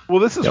fate. Well,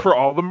 this is for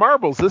all the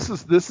marbles. This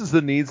is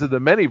the needs of the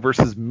many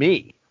versus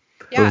me.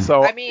 Yeah,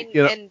 so,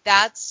 and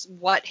that's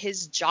what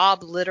his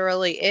job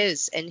literally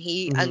is, and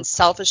he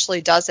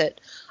unselfishly does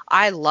it.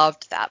 I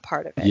loved that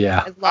part of it.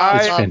 Yeah, it's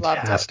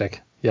fantastic. Loved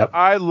it. Yep.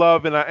 I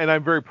love, and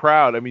I'm very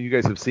proud. I mean, you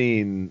guys have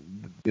seen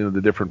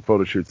the different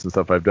photo shoots and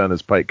stuff I've done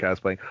as Pike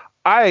cosplaying.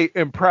 I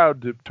am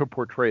proud to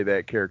portray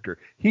that character.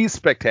 He's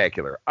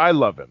spectacular. I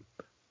love him.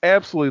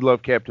 Absolutely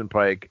love Captain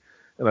Pike,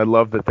 and I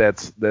love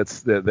that's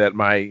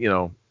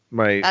my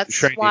my. That's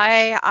shiny...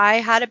 why I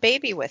had a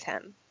baby with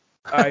him.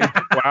 I'm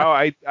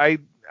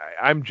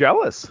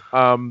jealous.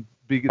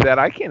 That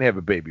I can't have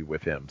a baby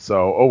with him.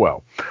 So, oh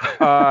well.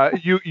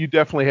 You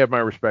definitely have my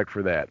respect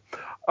for that.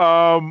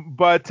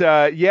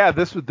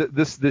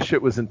 This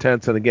shit was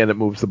intense, and again, it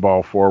moves the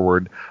ball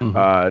forward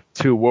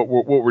to what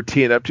we're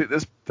teeing up to.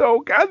 This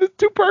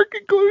two-part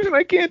conclusion.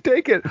 I can't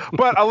take it.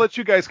 But I'll let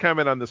you guys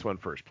comment on this one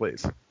first,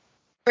 please.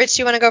 Rich,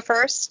 you want to go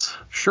first?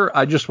 Sure.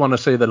 I just want to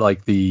say that,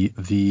 like,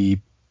 the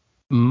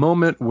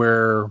moment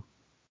where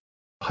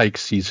Pike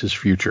sees his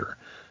future,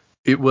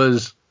 it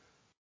was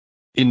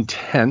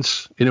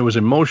intense and it was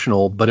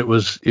emotional, but it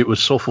was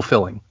so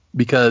fulfilling,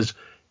 because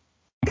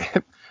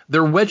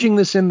they're wedging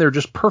this in there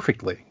just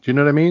perfectly. Do you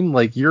know what I mean?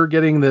 Like, you're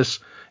getting this,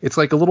 it's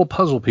like a little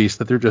puzzle piece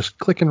that they're just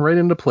clicking right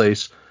into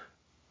place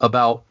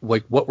about,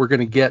 like, what we're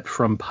going to get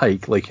from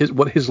Pike, like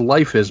what his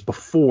life is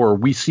before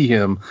we see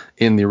him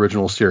in the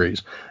original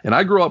series. And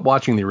I grew up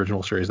watching the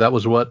original series. That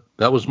was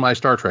my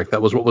Star Trek.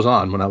 That was what was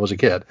on when I was a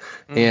kid.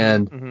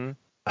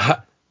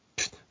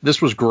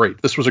 This was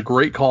great. This was a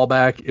great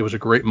callback. It was a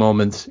great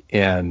moment,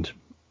 and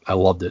I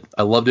loved it.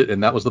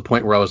 And that was the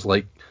point where I was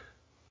like,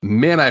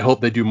 man, I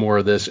hope they do more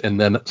of this. And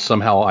then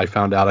somehow I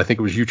found out, I think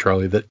it was you,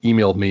 Charlie, that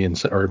emailed me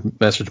or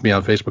messaged me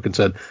on Facebook and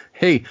said,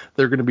 hey,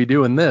 they're going to be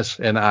doing this.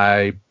 And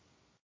I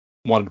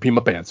wanted to pee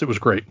my pants. It was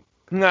great.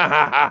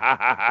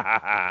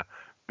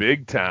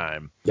 Big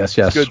time. Yes.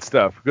 Good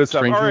stuff.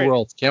 Strange New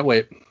Worlds. Can't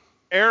wait.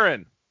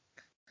 Aaron.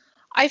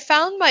 I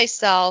found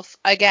myself,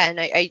 again,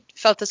 I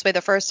felt this way the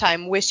first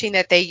time, wishing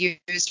that they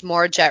used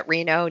more Jet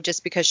Reno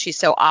just because she's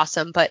so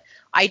awesome. But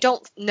I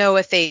don't know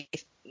if they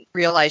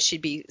realized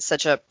she'd be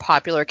such a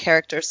popular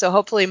character. So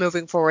hopefully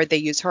moving forward, they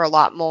use her a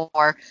lot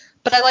more.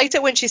 But I liked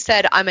it when she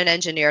said, I'm an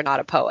engineer, not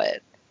a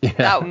poet.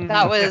 Yeah.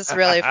 That was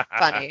really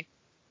funny.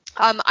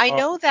 I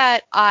know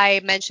that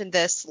I mentioned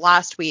this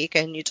last week,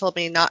 and you told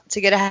me not to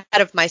get ahead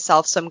of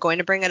myself, so I'm going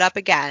to bring it up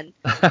again.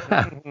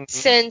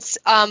 Since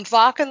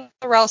Vok and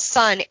L'Rell's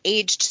son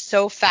aged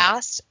so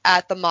fast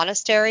at the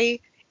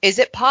monastery, Is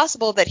it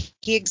possible that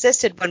he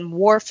existed when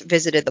Worf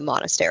visited the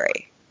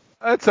monastery?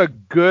 That's a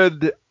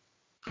good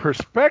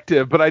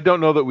perspective, but I don't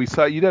know that we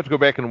saw. You'd have to go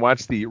back and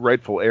watch the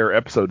Rightful Heir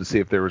episode to see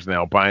if there was an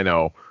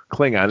albino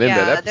Klingon in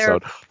that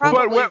episode. There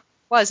probably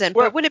wasn't.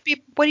 But would it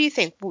be? What do you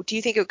think? Do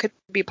you think it could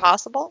be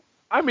possible?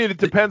 I mean, it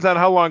depends on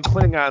how long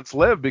Klingons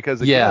live,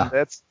 because again,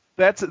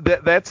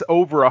 that's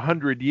over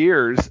 100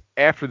 years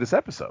after this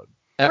episode.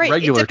 At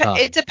regular time.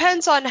 It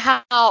depends on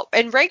how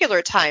in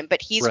regular time,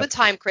 but he's with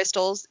time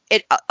crystals.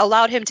 It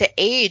allowed him to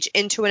age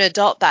into an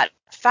adult that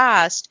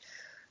fast.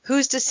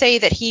 Who's to say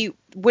that he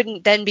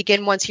wouldn't then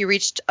begin once he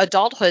reached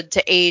adulthood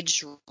to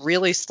age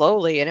really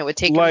slowly, and it would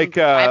take him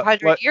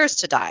 500 years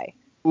to die?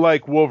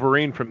 Like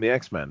Wolverine from the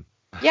X-Men.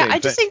 Yeah, I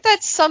just think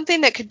that's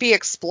something that could be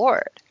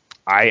explored.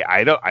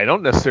 I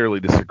don't necessarily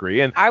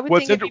disagree. And I would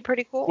think it'd be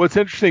pretty cool. What's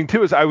interesting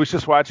too is I was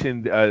just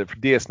watching for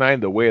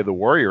DS9 the Way of the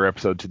Warrior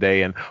episode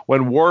today, and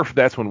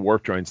that's when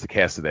Worf joins the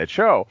cast of that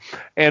show.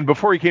 And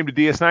before he came to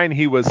DS9,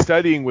 he was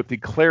studying with the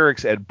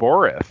clerics at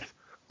Borith.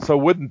 So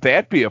wouldn't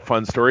that be a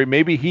fun story?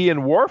 Maybe he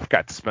and Worf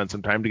got to spend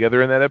some time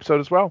together in that episode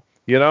as well.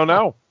 You don't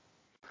know.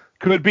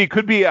 Could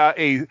be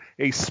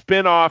a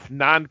spin-off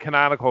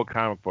non-canonical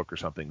comic book or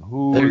something.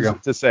 Who's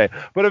to say?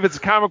 But if it's a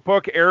comic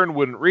book, Aaron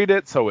wouldn't read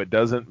it, so it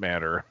doesn't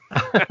matter.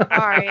 All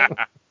right.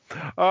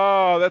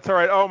 Oh, that's all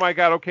right. Oh my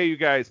God. Okay, you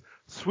guys.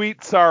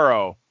 Sweet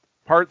Sorrow,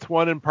 parts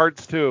 1 and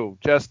parts 2.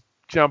 Just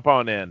jump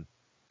on in.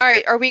 All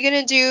right. Are we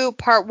gonna do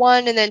part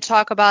 1 and then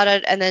talk about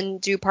it, and then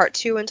do part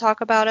 2 and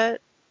talk about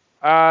it?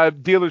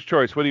 Dealer's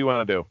choice. What do you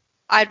want to do?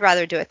 I'd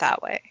rather do it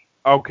that way.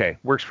 Okay,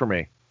 works for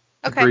me.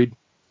 Okay. Agreed.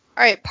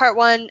 All right, part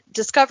 1.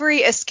 Discovery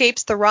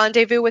escapes the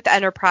rendezvous with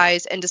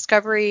Enterprise, and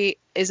Discovery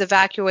is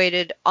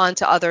evacuated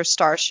onto other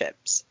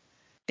starships.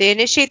 They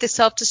initiate the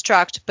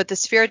self-destruct, but the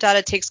Sphere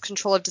data takes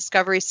control of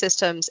Discovery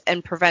systems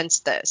and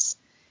prevents this.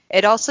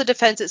 It also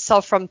defends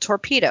itself from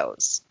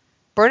torpedoes.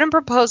 Burnham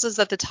proposes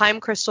that the time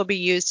crystal be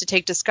used to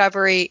take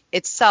Discovery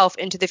itself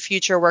into the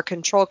future where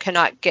Control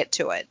cannot get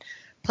to it,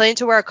 planning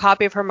to wear a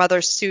copy of her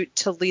mother's suit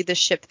to lead the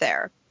ship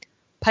there.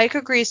 Pike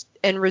agrees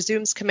and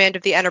resumes command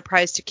of the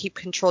Enterprise to keep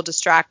Control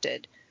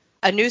distracted.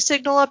 A new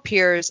signal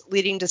appears,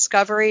 leading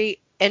Discovery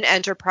and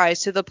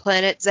Enterprise to the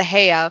planet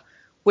Zahea,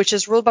 which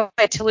is ruled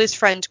by Tilly's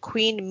friend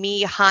Queen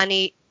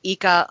Mihani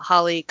Ika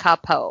Hali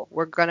Ka-Po.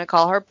 We're going to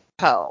call her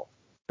Poe.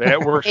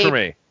 That works for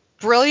me.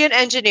 Brilliant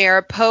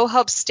engineer, Poe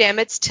helps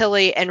Stamets,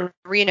 Tilly, and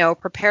Reno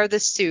prepare the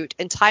suit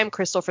and time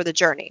crystal for the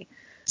journey.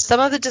 Some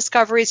of the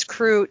Discovery's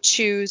crew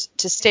choose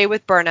to stay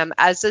with Burnham,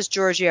 as does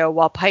Giorgio,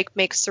 while Pike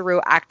makes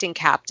Saru acting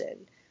captain.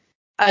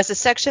 As the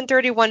Section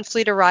 31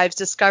 fleet arrives,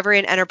 Discovery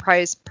and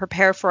Enterprise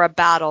prepare for a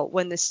battle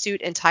when the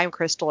suit and time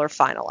crystal are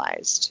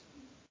finalized.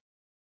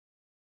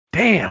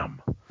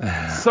 Damn.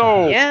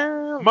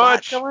 So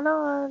much going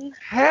on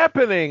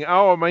happening.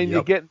 Oh, I mean,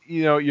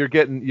 you're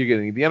getting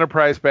the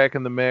Enterprise back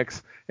in the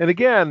mix. And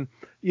again,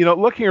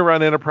 looking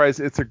around Enterprise,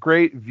 it's a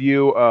great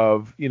view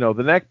of, the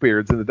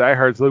neckbeards and the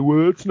diehards. Like,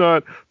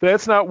 well,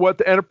 that's not what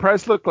the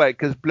Enterprise looked like,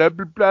 because blah,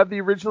 blah, blah,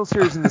 the original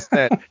series and this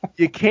and that.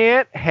 You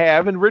can't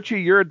have, and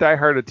Richie, you're a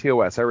diehard of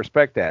TOS. I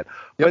respect that.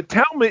 Yep.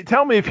 But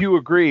tell me if you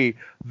agree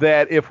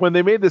that if when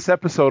they made this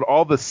episode,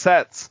 all the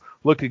sets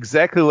looked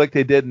exactly like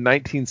they did in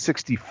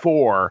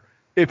 1964,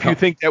 if you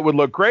think that would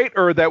look great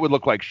or that would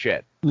look like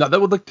shit. No,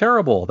 that would look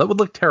terrible.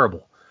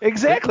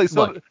 Exactly.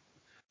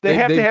 They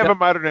have to have a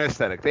modern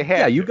aesthetic.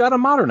 You've got to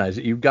modernize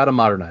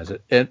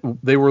it. And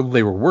they were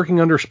working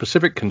under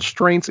specific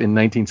constraints in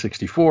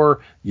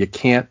 1964. You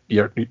can't.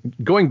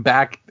 Going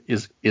back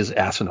is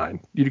asinine.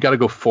 You got to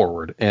go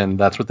forward, and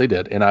that's what they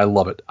did. And I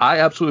love it. I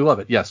absolutely love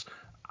it. Yes,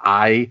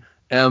 I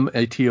am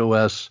a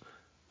TOS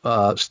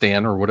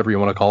stan, or whatever you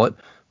want to call it.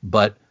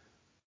 But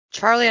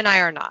Charlie and I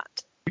are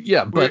not.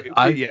 Yeah, but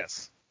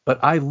But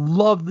I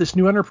love this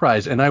new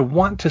Enterprise, and I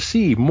want to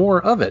see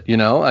more of it.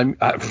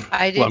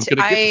 I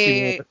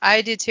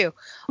do too.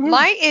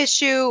 My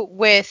issue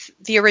with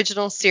the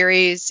original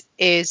series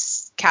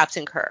is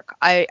Captain Kirk.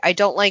 I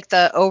don't like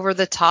the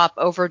over-the-top,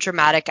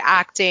 over-dramatic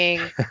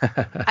acting.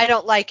 I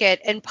don't like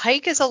it. And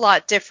Pike is a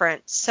lot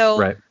different,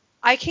 so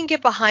I can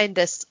get behind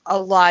this a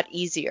lot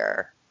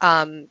easier.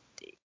 William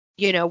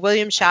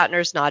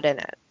Shatner's not in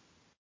it.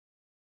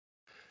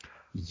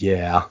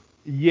 Yeah.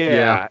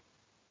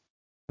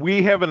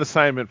 We have an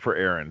assignment for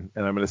Aaron,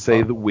 and I'm going to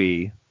say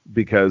we,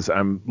 because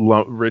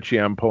Richie,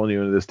 I'm pulling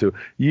you into this too.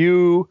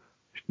 You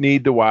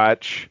need to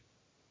watch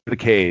The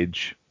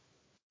Cage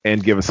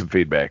and give us some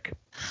feedback.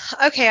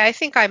 Okay, I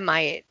think I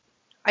might.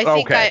 I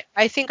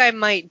think I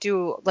might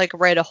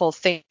write a whole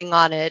thing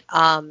on it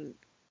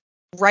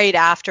right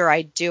after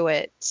I do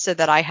it, so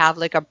that I have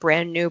a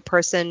brand new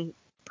person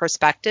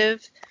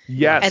perspective.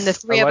 Yes, and the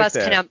three of us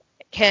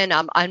can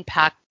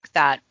unpack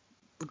that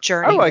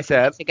journey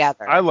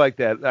together. I like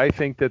that. I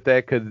think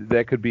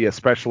that could be a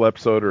special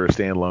episode or a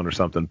standalone or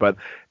something. But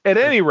at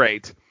any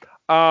rate,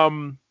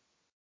 I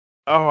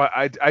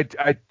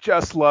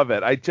just love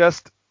it. I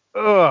just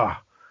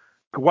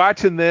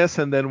watching this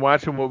and then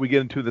watching what we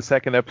get into the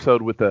second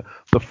episode with the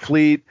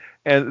fleet,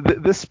 and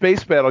this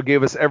space battle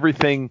gave us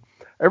everything.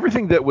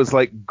 everything that was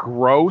like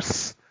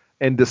gross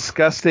and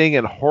disgusting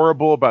and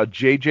horrible about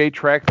JJ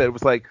Trek, that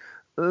was like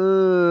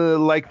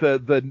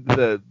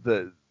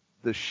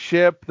the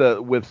ship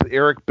with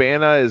Eric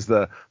Bana is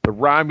the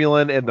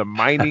Romulan and the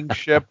mining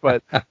ship.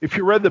 But if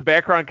you read the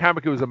background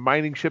comic, it was a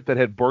mining ship that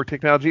had Borg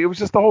technology. It was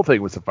just, the whole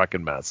thing was a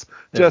fucking mess.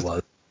 Just,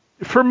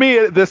 for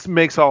me, this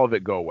makes all of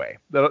it go away.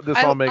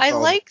 I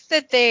like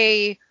that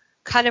they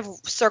kind of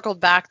circled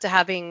back to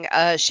having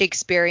a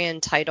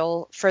Shakespearean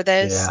title for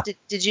this. Yeah.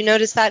 Did you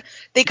notice that?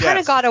 They kind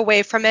of got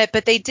away from it,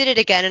 but they did it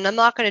again. And I'm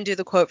not going to do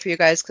the quote for you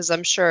guys because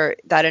I'm sure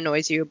that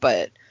annoys you,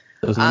 but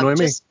doesn't annoy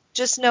me.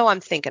 Just know I'm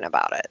thinking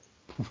about it.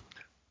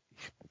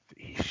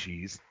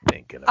 She's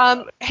thinking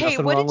about it. Hey,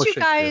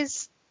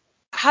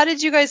 how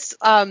did you guys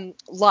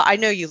I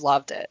know you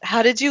loved it.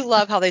 How did you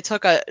love how they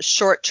took a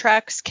Short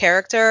Trek's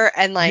character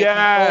and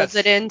rolled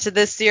it into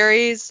this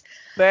series?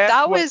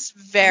 That was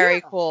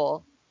very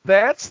cool.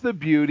 That's the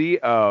beauty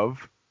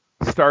of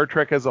Star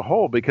Trek as a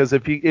whole, because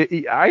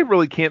I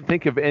really can't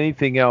think of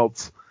anything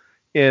else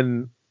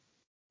in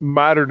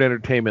modern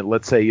entertainment,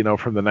 let's say,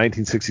 from the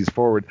 1960s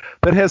forward,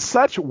 that has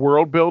such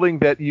world building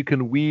that you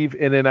can weave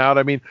in and out.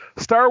 I mean,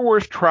 Star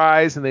Wars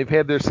tries, and they've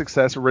had their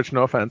success. Rich,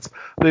 no offense,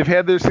 they've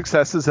had their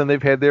successes and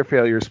they've had their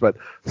failures, but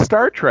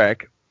Star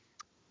Trek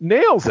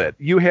nails it.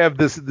 You have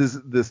this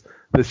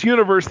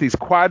universe, these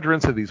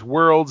quadrants of these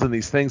worlds and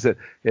these things that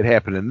it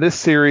happened in this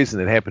series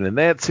and it happened in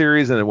that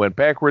series and it went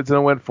backwards and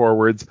it went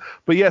forwards.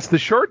 But yes, the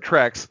Short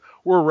Treks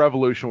were a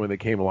revolution when they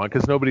came along,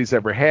 because nobody's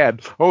ever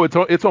had,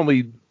 it's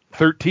only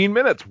 13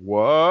 minutes.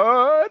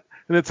 What?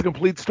 And it's a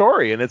complete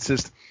story, and it's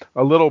just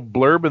a little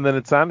blurb, and then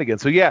it's on again.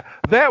 So yeah,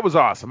 that was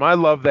awesome. I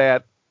love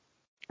that.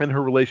 And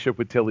her relationship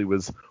with Tilly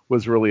was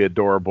really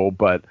adorable,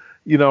 but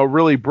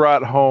really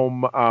brought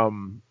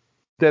home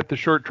that the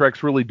Short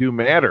Treks really do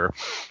matter,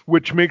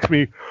 which makes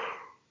me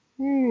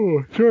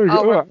we're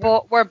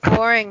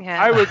boring him.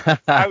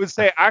 I would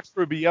say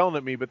Oxford would be yelling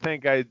at me, but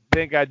thank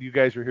God you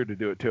guys are here to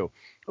do it too.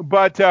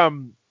 But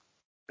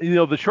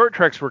the Short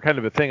Treks were kind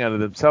of a thing unto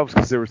themselves,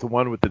 because there was the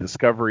one with the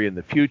Discovery in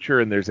the future,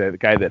 and there's a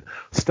guy that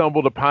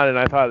stumbled upon it, and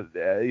I thought,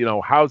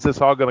 how's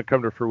this all going to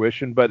come to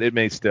fruition? But it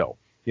may still.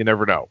 You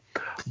never know.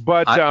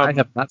 But I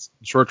have not seen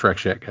Short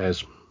Treks yet,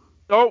 guys.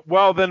 Oh,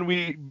 well, then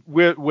we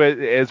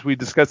as we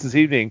discussed this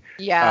evening.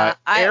 Yeah,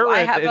 I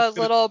have a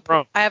little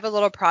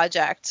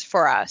project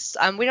for us.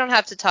 We don't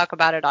have to talk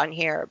about it on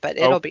here, but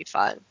it'll be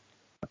fun.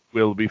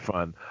 Will be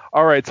fun.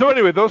 All right. So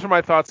anyway, those are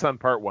my thoughts on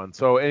part one.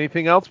 So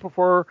anything else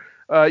before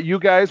you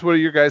guys? What are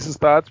your guys'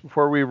 thoughts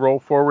before we roll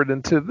forward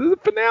into the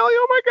finale?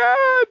 Oh my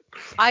God!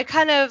 I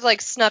kind of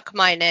snuck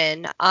mine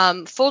in.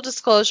 Full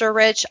disclosure,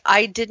 Rich,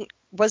 I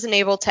wasn't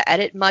able to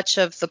edit much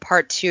of the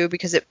part two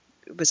because it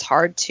was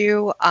hard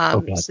to.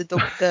 So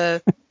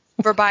the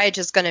verbiage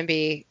is going to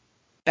be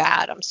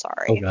bad. I'm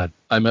sorry. Oh God!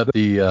 I'm at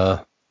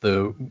the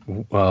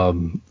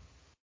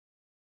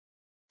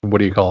what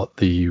do you call it?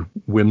 The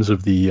whims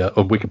of the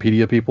of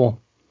Wikipedia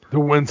people. The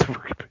whims of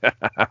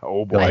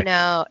oh boy. I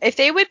know. If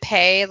they would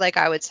pay,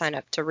 I would sign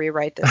up to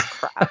rewrite this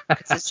crap,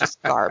 because it's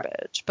just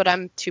garbage. But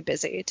I'm too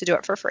busy to do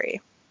it for free.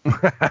 All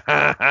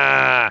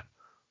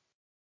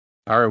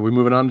right, we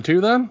moving on to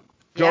 2 then?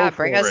 Yeah,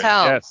 bring us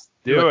home. Yes,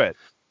 do it.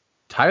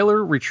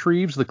 Tyler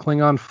retrieves the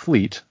Klingon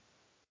fleet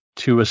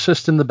to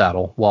assist in the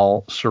battle,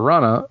 while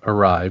Serana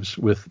arrives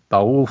with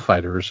Ba'ul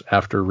fighters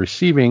after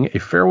receiving a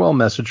farewell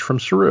message from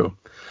Saru.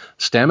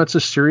 Stamets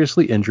is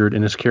seriously injured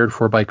and is cared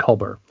for by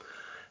Culber.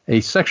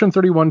 A Section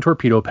 31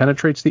 torpedo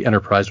penetrates the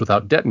Enterprise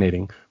without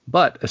detonating,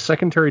 but a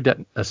secondary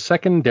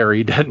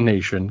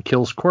detonation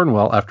kills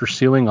Cornwell after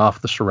sealing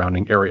off the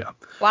surrounding area.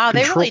 Wow,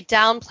 they really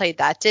downplayed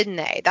that, didn't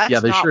they?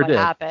 That's they not sure what did.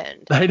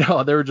 Happened. I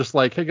know. They were just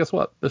like, hey, guess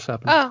what? This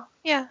happened. Oh,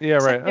 yeah. Yeah,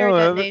 right.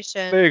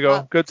 Detonation. There you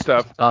go. Good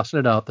stuff. Tossing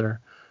it out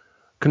there.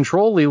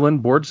 Control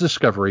Leland boards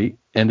Discovery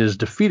and is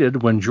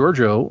defeated when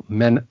Giorgio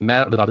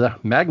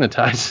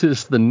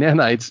magnetizes the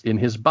nanites in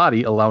his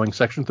body, allowing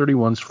Section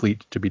 31's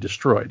fleet to be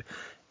destroyed.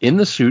 In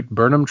the suit,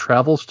 Burnham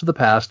travels to the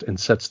past and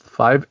sets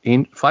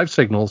the five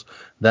signals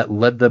that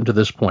led them to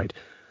this point.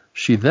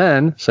 She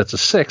then sets a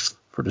 6th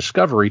for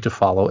Discovery to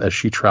follow as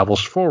she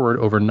travels forward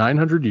over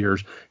 900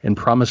 years and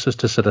promises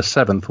to set a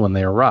 7th when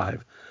they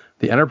arrive.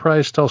 The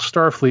Enterprise tells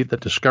Starfleet that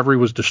Discovery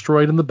was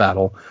destroyed in the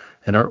battle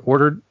and are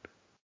ordered.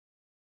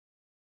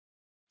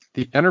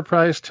 The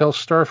Enterprise tells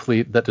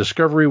Starfleet that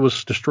Discovery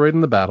was destroyed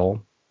in the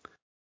battle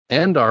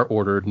and are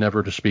ordered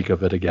never to speak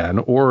of it again,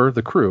 or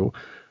the crew,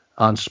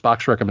 on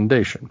Spock's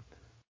recommendation.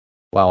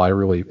 Wow, I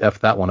really effed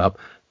that one up.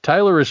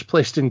 Tyler is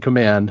placed in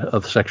command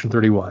of Section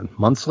 31.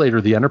 Months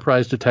later, the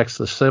Enterprise detects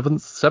the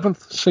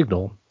seventh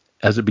signal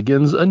as it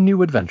begins a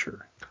new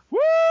adventure. Woo!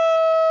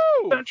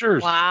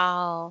 Adventures!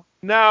 Wow.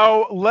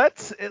 Now,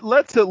 let's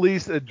at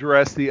least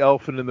address the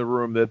elephant in the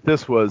room, that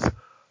this was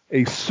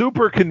a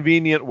super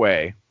convenient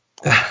way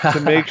to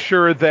make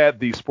sure that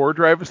the spore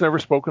drive was never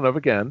spoken of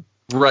again.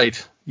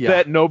 Right. Yeah.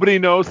 That nobody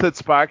knows that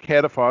Spock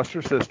had a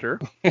foster sister.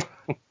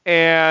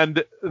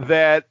 And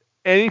that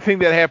anything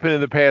that happened in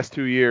the past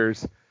 2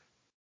 years,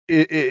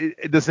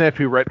 it doesn't have to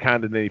be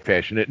retconned in any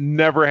fashion. It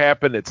never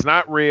happened. It's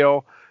not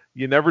real.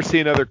 You never see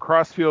another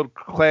Crossfield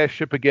class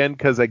ship again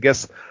because I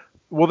guess,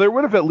 well, there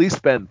would have at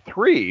least been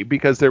 3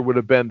 because there would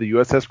have been the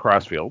USS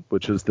Crossfield,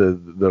 which is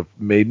the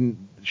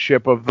maiden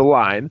ship of the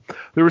line.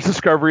 There was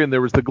Discovery and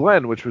there was the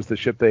Glenn, which was the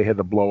ship they had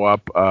to blow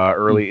up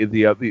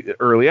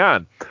early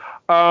on.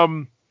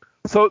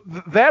 So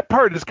that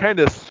part is kind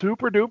of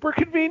super duper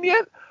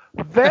convenient.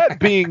 That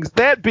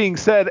being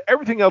said,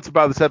 everything else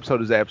about this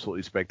episode is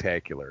absolutely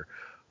spectacular.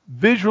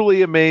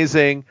 Visually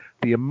amazing,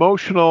 the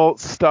emotional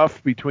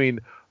stuff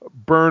between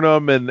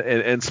Burnham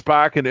and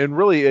Spock, and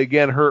really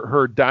again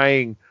her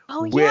dying.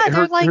 Oh yeah,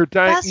 they're like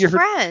best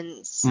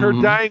friends. Her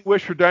dying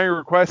wish, her dying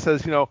request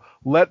says,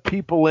 let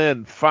people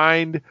in,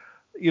 find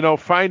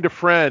a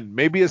friend.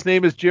 Maybe his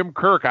name is Jim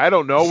Kirk. I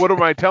don't know. What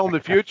am I telling the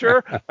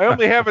future? I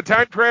only have a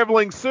time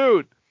traveling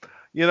suit.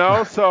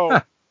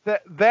 So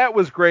that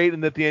was great.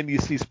 And at the end, you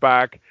see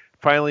Spock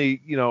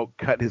finally,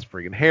 cut his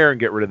friggin' hair and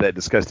get rid of that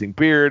disgusting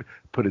beard,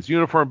 put his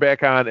uniform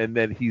back on, and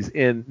then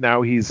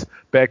now he's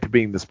back to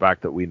being the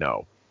Spock that we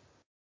know.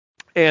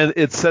 And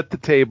it set the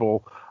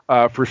table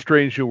for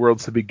Strange New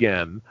Worlds to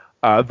begin,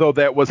 though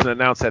that wasn't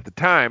announced at the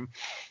time.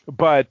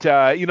 But,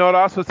 it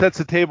also sets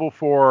the table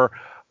for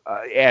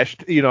Ash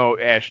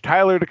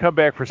Tyler to come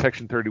back, for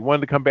Section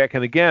 31 to come back.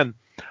 And again,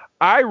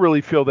 I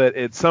really feel that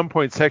at some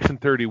point Section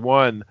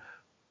 31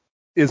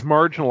 is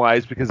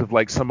marginalized because of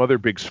like some other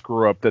big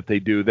screw up that they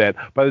do, that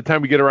by the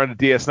time we get around to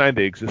DS9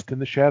 they exist in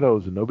the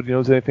shadows and nobody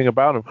knows anything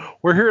about them.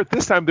 We're here at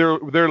this time,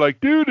 they're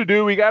like,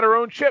 we got our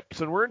own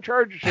ships and we're in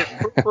charge of ships.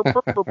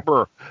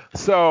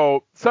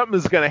 So something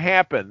is going to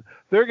happen.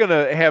 They're going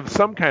to have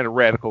some kind of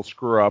radical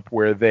screw up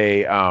where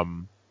they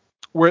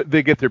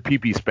get their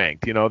pee-pee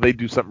spanked. They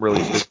do something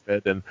really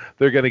stupid and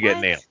they're going to get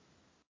nailed.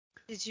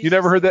 You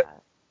never heard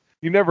that?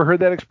 You never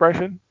heard that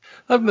expression?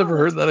 I've never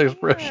heard that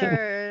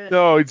expression.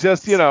 No, it's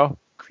just,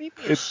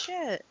 creepy as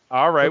shit.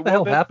 All right. What the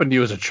hell happened to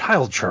you as a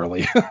child,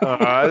 Charlie?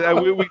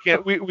 we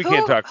can't talk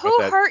about that. Who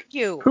hurt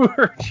you? Who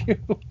hurt you?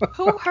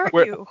 Who hurt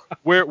you?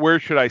 Where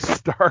should I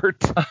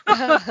start?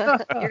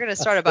 You're gonna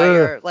start about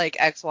your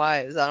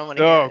ex-wives. I don't want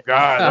to. Oh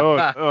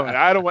God. Oh,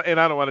 I don't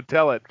want to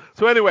tell it.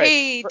 So anyway.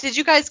 Hey, did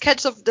you guys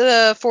catch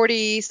the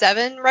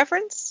 47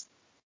 reference?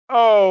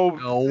 Oh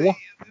no.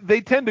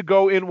 They tend to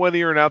go in one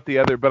ear and out the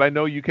other, but I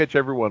know you catch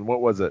everyone. What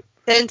was it?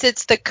 Since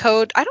it's the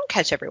code, I don't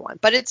catch everyone,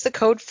 but it's the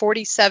Code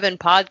 47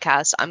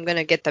 podcast. I'm going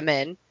to get them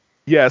in.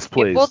 Yes,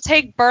 please. It will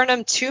take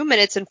Burnham 2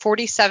 minutes and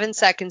 47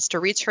 seconds to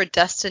reach her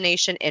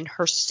destination in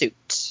her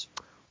suit.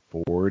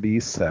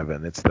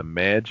 47. It's the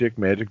magic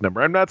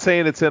number. I'm not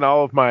saying it's in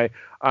all of my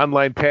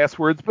online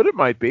passwords, but it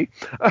might be.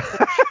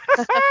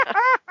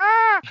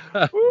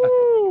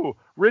 Ooh.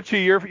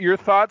 Richie, your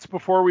thoughts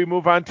before we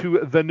move on to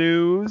the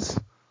news?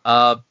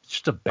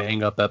 Just a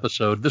bang up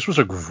episode. This was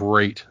a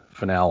great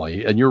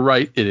finale, and you're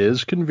right, it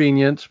is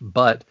convenient,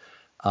 but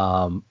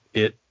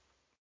it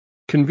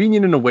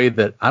convenient in a way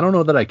that I don't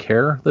know that I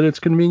care that it's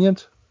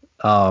convenient.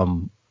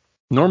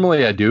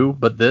 Normally I do,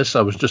 but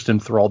I was just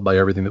enthralled by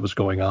everything that was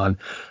going on.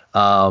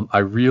 I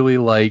really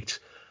liked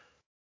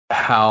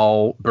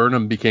how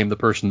Burnham became the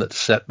person that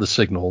set the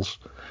signals,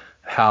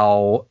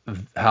 how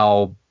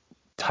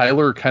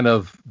Tyler kind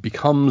of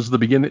becomes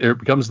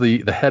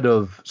the head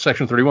of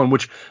Section 31,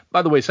 which,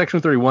 by the way, Section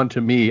 31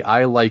 to me,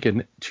 I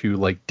liken to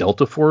like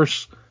Delta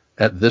Force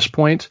at this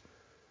point,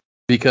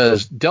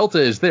 because Delta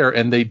is there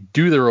and they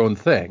do their own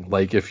thing.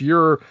 Like if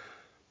you're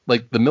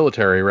like the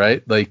military,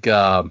 right? Like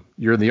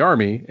you're in the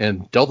Army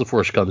and Delta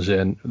Force comes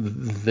in,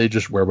 they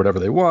just wear whatever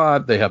they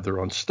want. They have their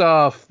own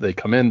stuff. They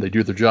come in, they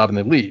do their job, and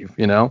they leave,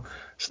 So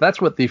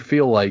that's what they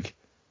feel like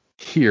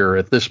here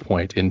at this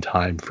point in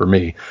time for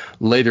me.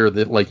 Later,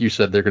 that, like you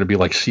said, they're going to be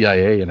like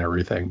CIA and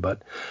everything,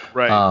 but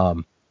right.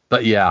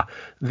 But yeah,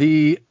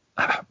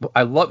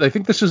 I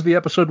think this is the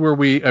episode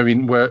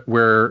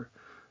where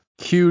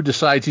Q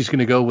decides he's going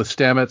to go with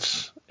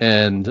Stamets,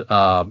 and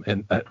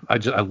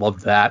I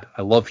love that.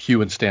 I love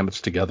Hugh and Stamets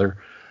together.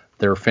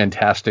 They're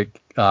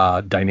fantastic,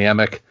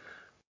 dynamic.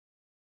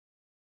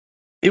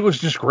 It was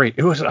just great.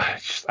 It was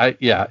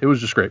it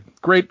was just great.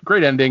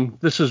 Great ending.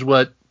 This is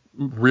what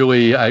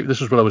I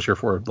was here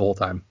for the whole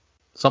time.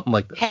 Something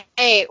like this.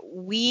 Hey,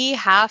 we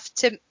have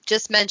to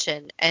just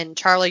mention, and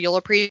Charlie, you'll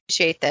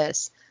appreciate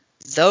this,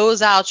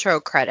 those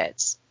outro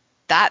credits,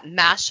 that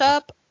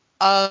mashup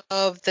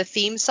of the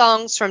theme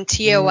songs from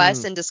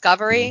TOS and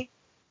Discovery,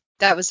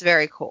 that was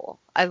very cool.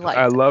 I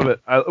love it.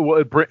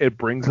 It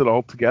brings it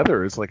all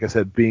together. It's like I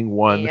said, being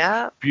one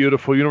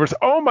beautiful universe.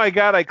 Oh my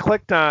God, I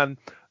clicked on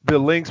the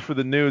links for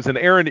the news, and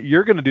Aaron,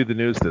 you're going to do the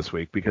news this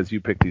week because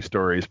you picked these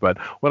stories. But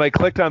when I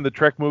clicked on the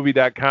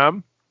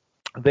TrekMovie.com,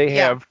 they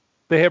have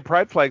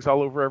pride flags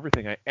all over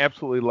everything. I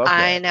absolutely love that.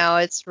 I know,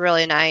 it's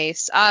really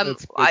nice.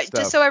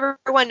 Just so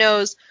everyone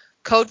knows,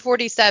 Code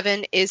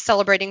 47 is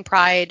celebrating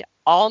Pride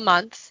all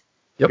month.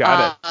 Yep.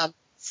 Got it.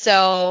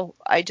 So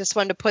I just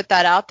wanted to put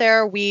that out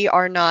there. We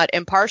are not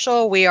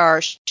impartial. We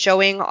are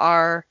showing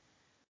our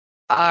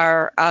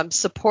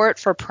support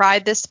for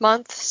Pride this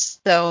month.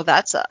 So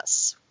that's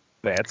us.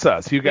 That's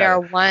us. You We are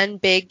got it. one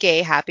big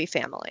gay happy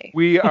family.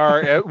 We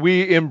are.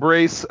 We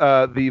embrace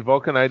the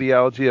Vulcan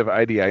ideology of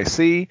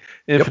IDIC,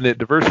 infinite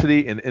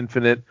diversity and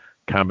infinite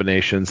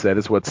combinations. That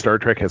is what Star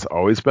Trek has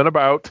always been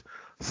about.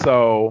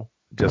 So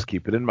just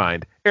keep it in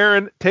mind.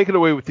 Aaron, take it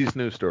away with these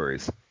news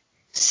stories.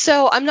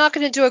 So I'm not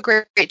going to do a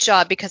great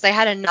job because I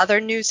had another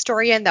news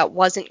story in that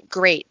wasn't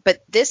great,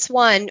 but this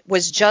one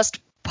was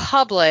just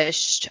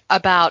published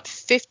about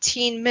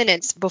 15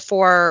 minutes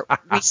before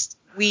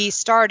we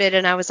started,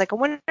 and I was like, I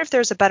wonder if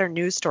there's a better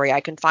news story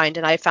I can find,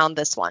 and I found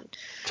this one.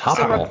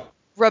 Topical. So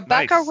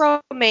Rebecca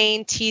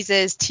Romaine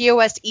teases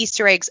TOS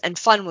Easter eggs and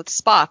fun with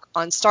Spock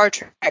on Star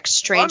Trek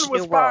Strange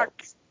New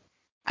Worlds.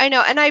 I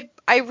know, and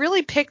I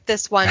really picked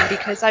this one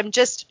because I'm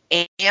just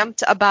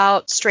amped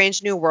about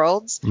Strange New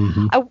Worlds.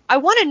 Mm-hmm. I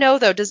want to know,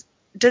 though, does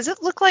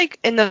it look like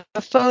in the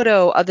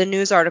photo of the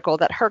news article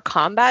that her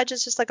comm badge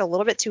is just like a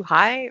little bit too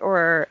high,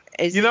 or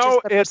is it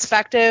just the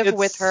perspective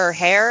with her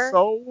hair? It's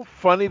so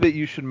funny that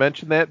you should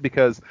mention that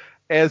because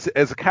as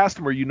a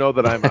customer, you know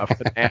that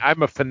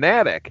I'm a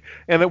fanatic.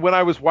 And when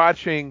I was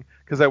watching,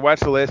 because I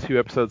watched the last few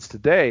episodes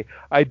today,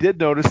 I did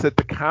notice that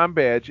the comm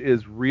badge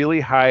is really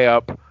high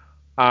up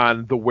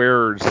on the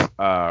wearer's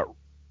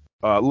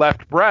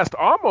left breast,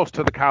 almost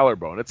to the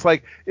collarbone.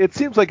 It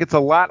seems like it's a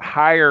lot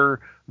higher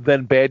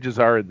than badges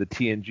are in the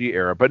TNG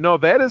era. But no,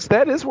 that is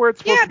where it's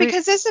supposed to be. Yeah,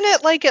 because isn't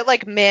it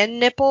like man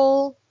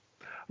nipple?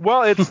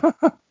 Well, it's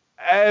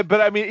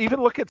but I mean,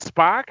 even look at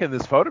Spock in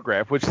this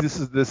photograph, which this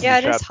is yeah,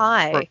 it is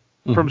high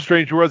from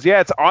Strange Worlds.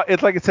 Yeah,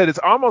 it's like I said, it's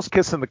almost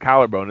kissing the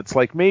collarbone. It's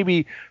like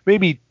maybe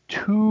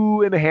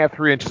 2.5,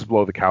 3 inches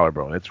below the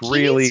collarbone. It's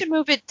really. He needs to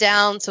move it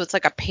down so it's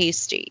like a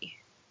pasty.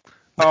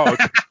 Oh,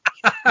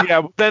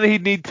 yeah. Then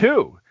he'd need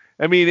two.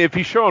 I mean, if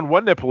he's showing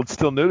one nipple, it's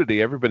still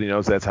nudity. Everybody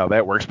knows that's how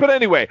that works. But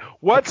anyway,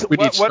 we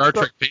need Star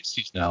Trek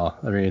pasties now.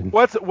 I mean,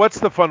 what's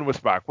the fun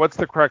with Spock? What's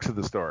the crux of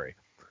the story?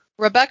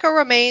 Rebecca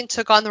Romaine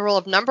took on the role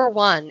of number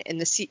 1 in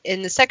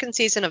the second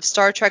season of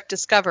Star Trek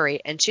Discovery,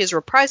 and she is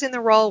reprising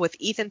the role with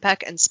Ethan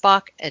Peck and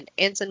Spock and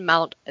Anson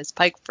Mount as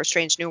Pike for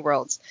Strange New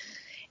Worlds.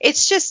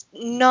 It's just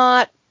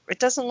not. It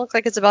doesn't look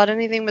like it's about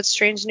anything but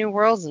Strange New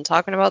Worlds and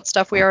talking about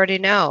stuff we already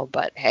know.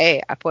 But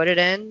hey, I put it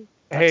in.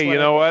 Hey, you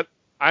know what?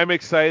 I'm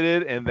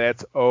excited, and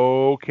that's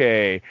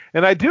okay.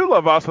 And I do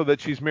love also that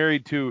she's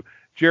married to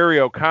Jerry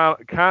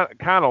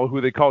O'Connell,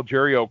 who they call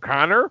Jerry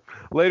O'Connor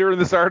later in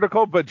this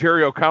article, but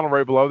Jerry O'Connell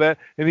right below that,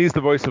 and he's the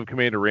voice of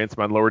Commander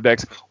Ransom on Lower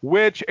Decks,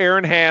 which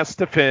Aaron has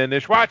to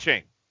finish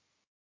watching.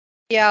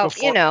 Yeah,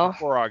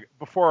 before August.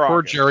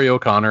 Poor Jerry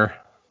O'Connor.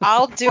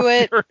 I'll do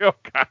it. Jerry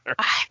O'Connor.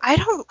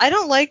 I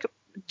don't like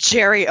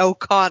Jerry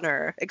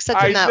O'Connor,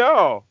 except in that. I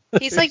know.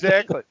 He's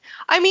exactly. Like,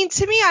 I mean,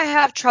 to me, I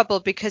have trouble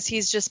because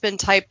he's just been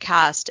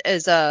typecast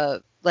as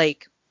a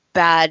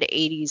bad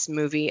 80s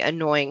movie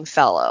annoying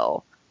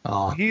fellow.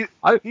 He's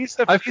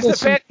the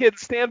fat kid.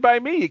 Stand by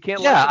me. You can't.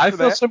 Yeah, I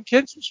feel some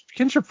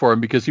kinship for him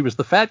because he was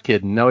the fat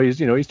kid, and now he's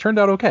turned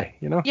out okay.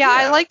 Yeah,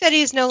 I like that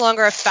he's no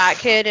longer a fat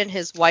kid, and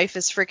his wife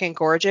is freaking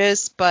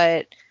gorgeous.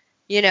 But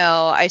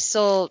I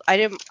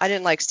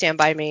didn't like Stand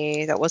by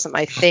Me. That wasn't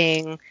my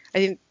thing. I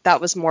think that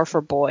was more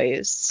for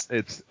boys.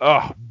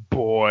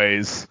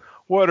 Boys.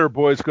 What are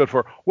boys good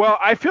for? Well,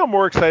 I feel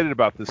more excited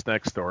about this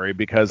next story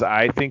because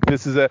I think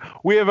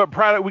we have a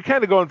product. We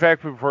kind of go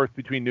back and forth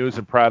between news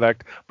and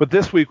product, but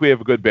this week we have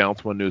a good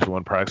balance, one news and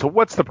one product. So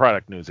what's the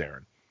product news,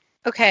 Aaron?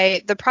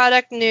 Okay, the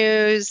product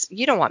news,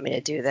 you don't want me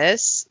to do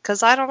this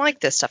because I don't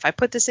like this stuff. I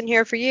put this in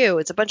here for you.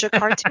 It's a bunch of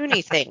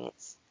cartoony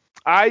things.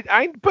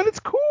 But it's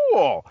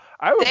cool.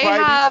 I would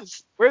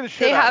wear the shit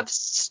They have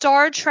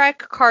Star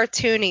Trek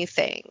cartoony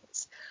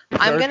things.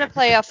 I'm going to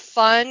play a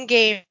fun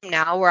game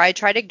now where I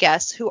try to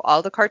guess who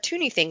all the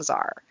cartoony things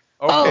are.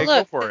 Okay,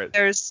 look, go for it.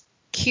 There's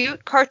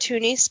cute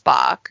cartoony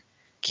Spock,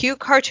 cute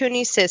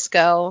cartoony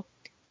Cisco,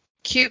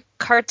 cute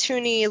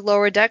cartoony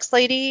Lower Decks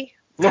lady.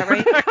 Is that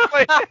right?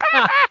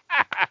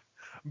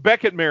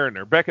 Beckett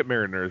Mariner. Beckett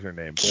Mariner is her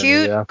name.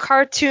 Cute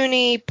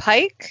cartoony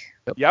Pike.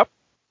 Yep.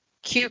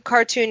 Cute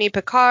cartoony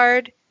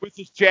Picard. With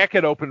his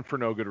jacket open for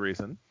no good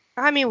reason.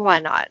 I mean, why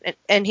not?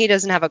 And he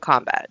doesn't have a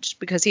comm badge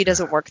because he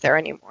doesn't work there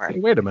anymore.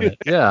 Wait a minute.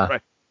 Yeah.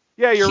 Right.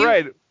 Yeah, you're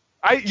right.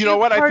 You know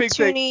what? I think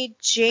cartoony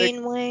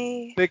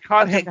Janeway. They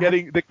caught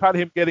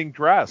him getting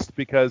dressed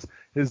because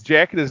his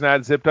jacket is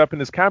not zipped up and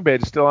his comm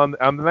badge is still on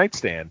the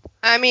nightstand.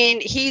 I mean,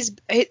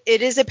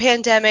 it is a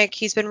pandemic.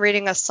 He's been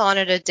reading a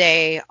sonnet a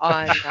day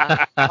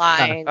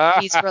online.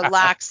 He's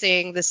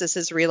relaxing. This is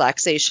his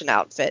relaxation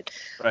outfit.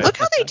 Right. Look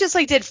how they just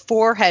did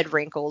forehead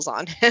wrinkles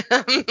on him.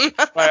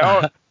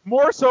 Right.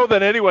 More so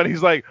than anyone.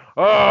 He's like,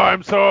 oh,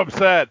 I'm so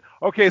upset.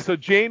 Okay, so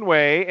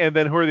Janeway, and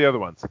then who are the other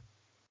ones?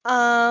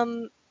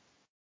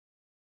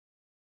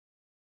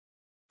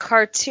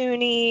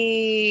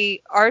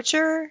 Cartoony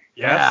Archer.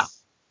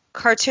 Yes.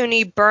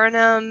 Cartoony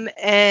Burnham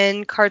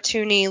and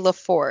cartoony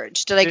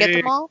LaForge. Did I get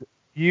them all?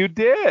 You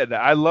did.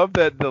 I love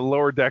that the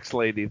Lower Decks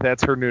lady.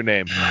 That's her new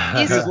name.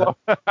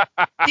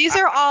 These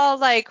are all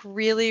like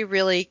really,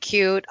 really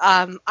cute.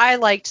 I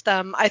liked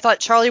them. I thought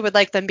Charlie would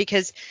like them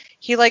because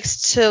he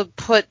likes to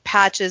put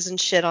patches and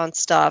shit on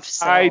stuff.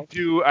 So. I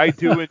do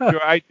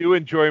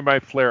enjoy my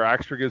Flair.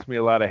 Oxtra gives me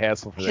a lot of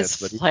hassle for His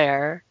that. But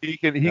Flair. He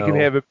can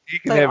have a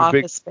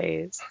big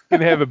space. He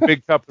can have a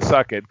big cup of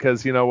suck it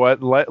because you know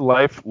what,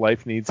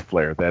 life needs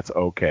Flair. That's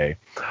okay.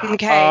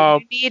 Okay,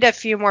 you need a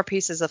few more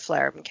pieces of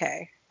Flair.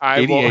 Okay.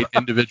 88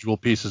 individual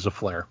pieces of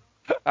Flair.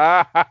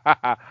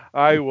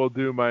 I will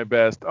do my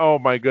best. Oh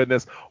my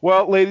goodness.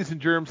 Well, ladies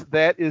and germs,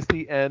 that is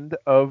the end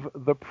of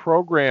the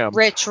program.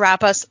 Rich,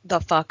 wrap us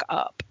the fuck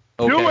up.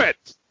 Okay. Do it.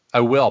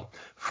 I will.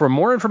 For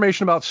more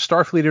information about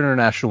Starfleet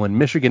International in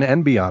Michigan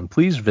and beyond,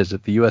 please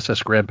visit the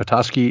USS Grand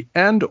Petoskey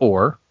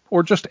or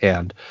just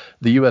the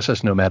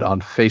USS Nomad on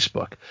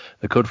Facebook.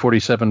 The Code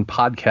 47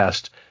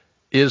 podcast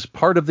is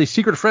part of the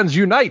Secret Friends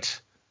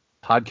Unite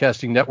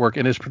podcasting network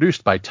and is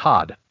produced by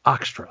Todd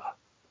Oxtra.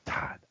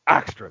 Todd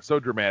Oxtra, so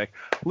dramatic.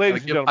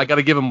 Ladies and gentlemen, I got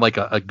to give him like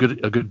a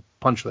good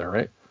punch there,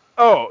 right?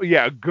 Oh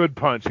yeah, good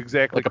punch,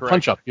 exactly. Like correct. A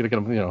punch up. You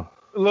know.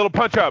 A little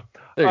punch up.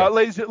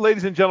 Ladies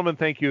and gentlemen,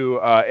 thank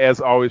you as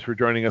always for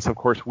joining us. Of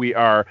course, we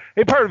are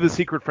a part of the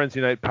Secret Friends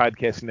Unite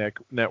podcasting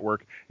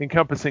network,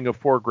 encompassing of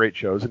 4 great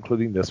shows,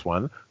 including this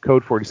one,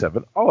 Code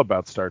 47, all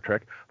about Star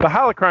Trek. The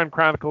Holocron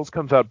Chronicles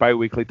comes out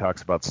bi-weekly,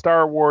 talks about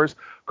Star Wars.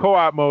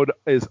 Co-op mode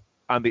is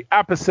on the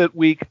opposite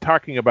week,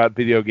 talking about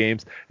video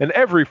games. And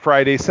every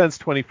Friday since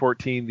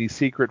 2014, the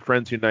Secret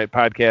Friends Unite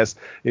podcast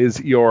is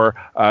your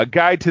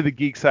guide to the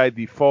geek side,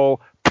 the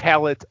full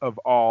palette of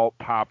all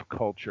pop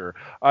culture.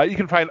 You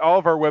can find all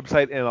of our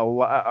website and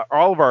all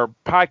of our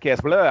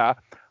podcasts,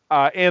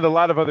 and a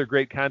lot of other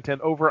great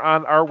content over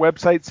on our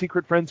website,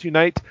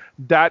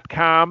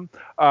 secretfriendsunite.com,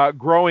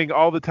 growing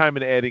all the time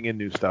and adding in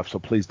new stuff. So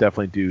please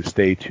definitely do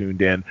stay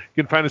tuned in.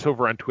 You can find us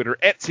over on Twitter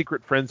at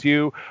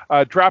SecretFriendsU.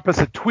 Drop us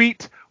a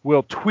tweet.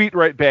 We'll tweet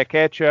right back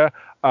at you,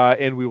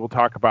 and we will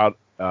talk about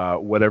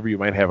whatever you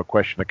might have, a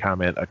question, a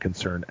comment, a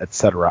concern,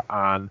 etc.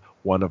 on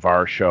one of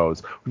our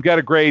shows. We've got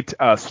a great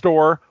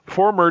store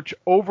for merch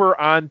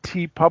over on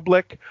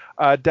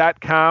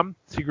tpublic.com,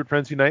 Secret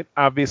Friends Unite,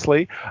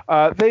 obviously.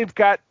 They've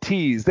got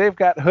tees, they've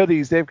got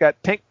hoodies, they've got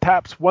tank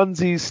tops,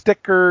 onesies,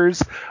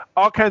 stickers,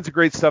 all kinds of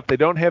great stuff. They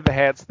don't have the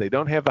hats, they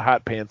don't have the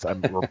hot pants.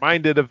 I'm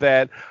reminded of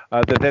that,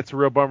 that's a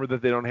real bummer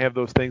that they don't have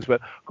those things,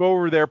 but go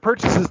over there.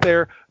 Purchases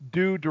there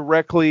do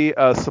directly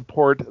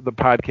support the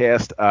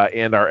podcast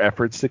and our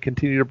efforts to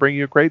continue to bring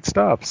you great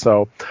stuff.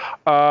 So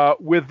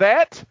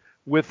without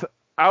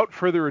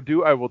further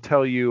ado, I will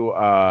tell you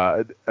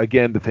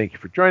again to thank you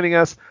for joining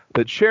us,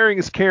 that sharing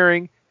is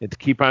caring, and to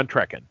keep on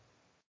trekking.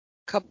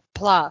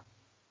 Kapla.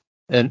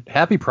 And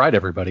happy Pride,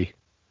 everybody.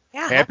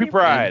 Yeah, happy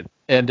Pride.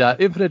 And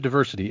infinite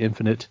diversity,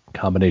 infinite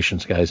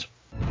combinations, guys.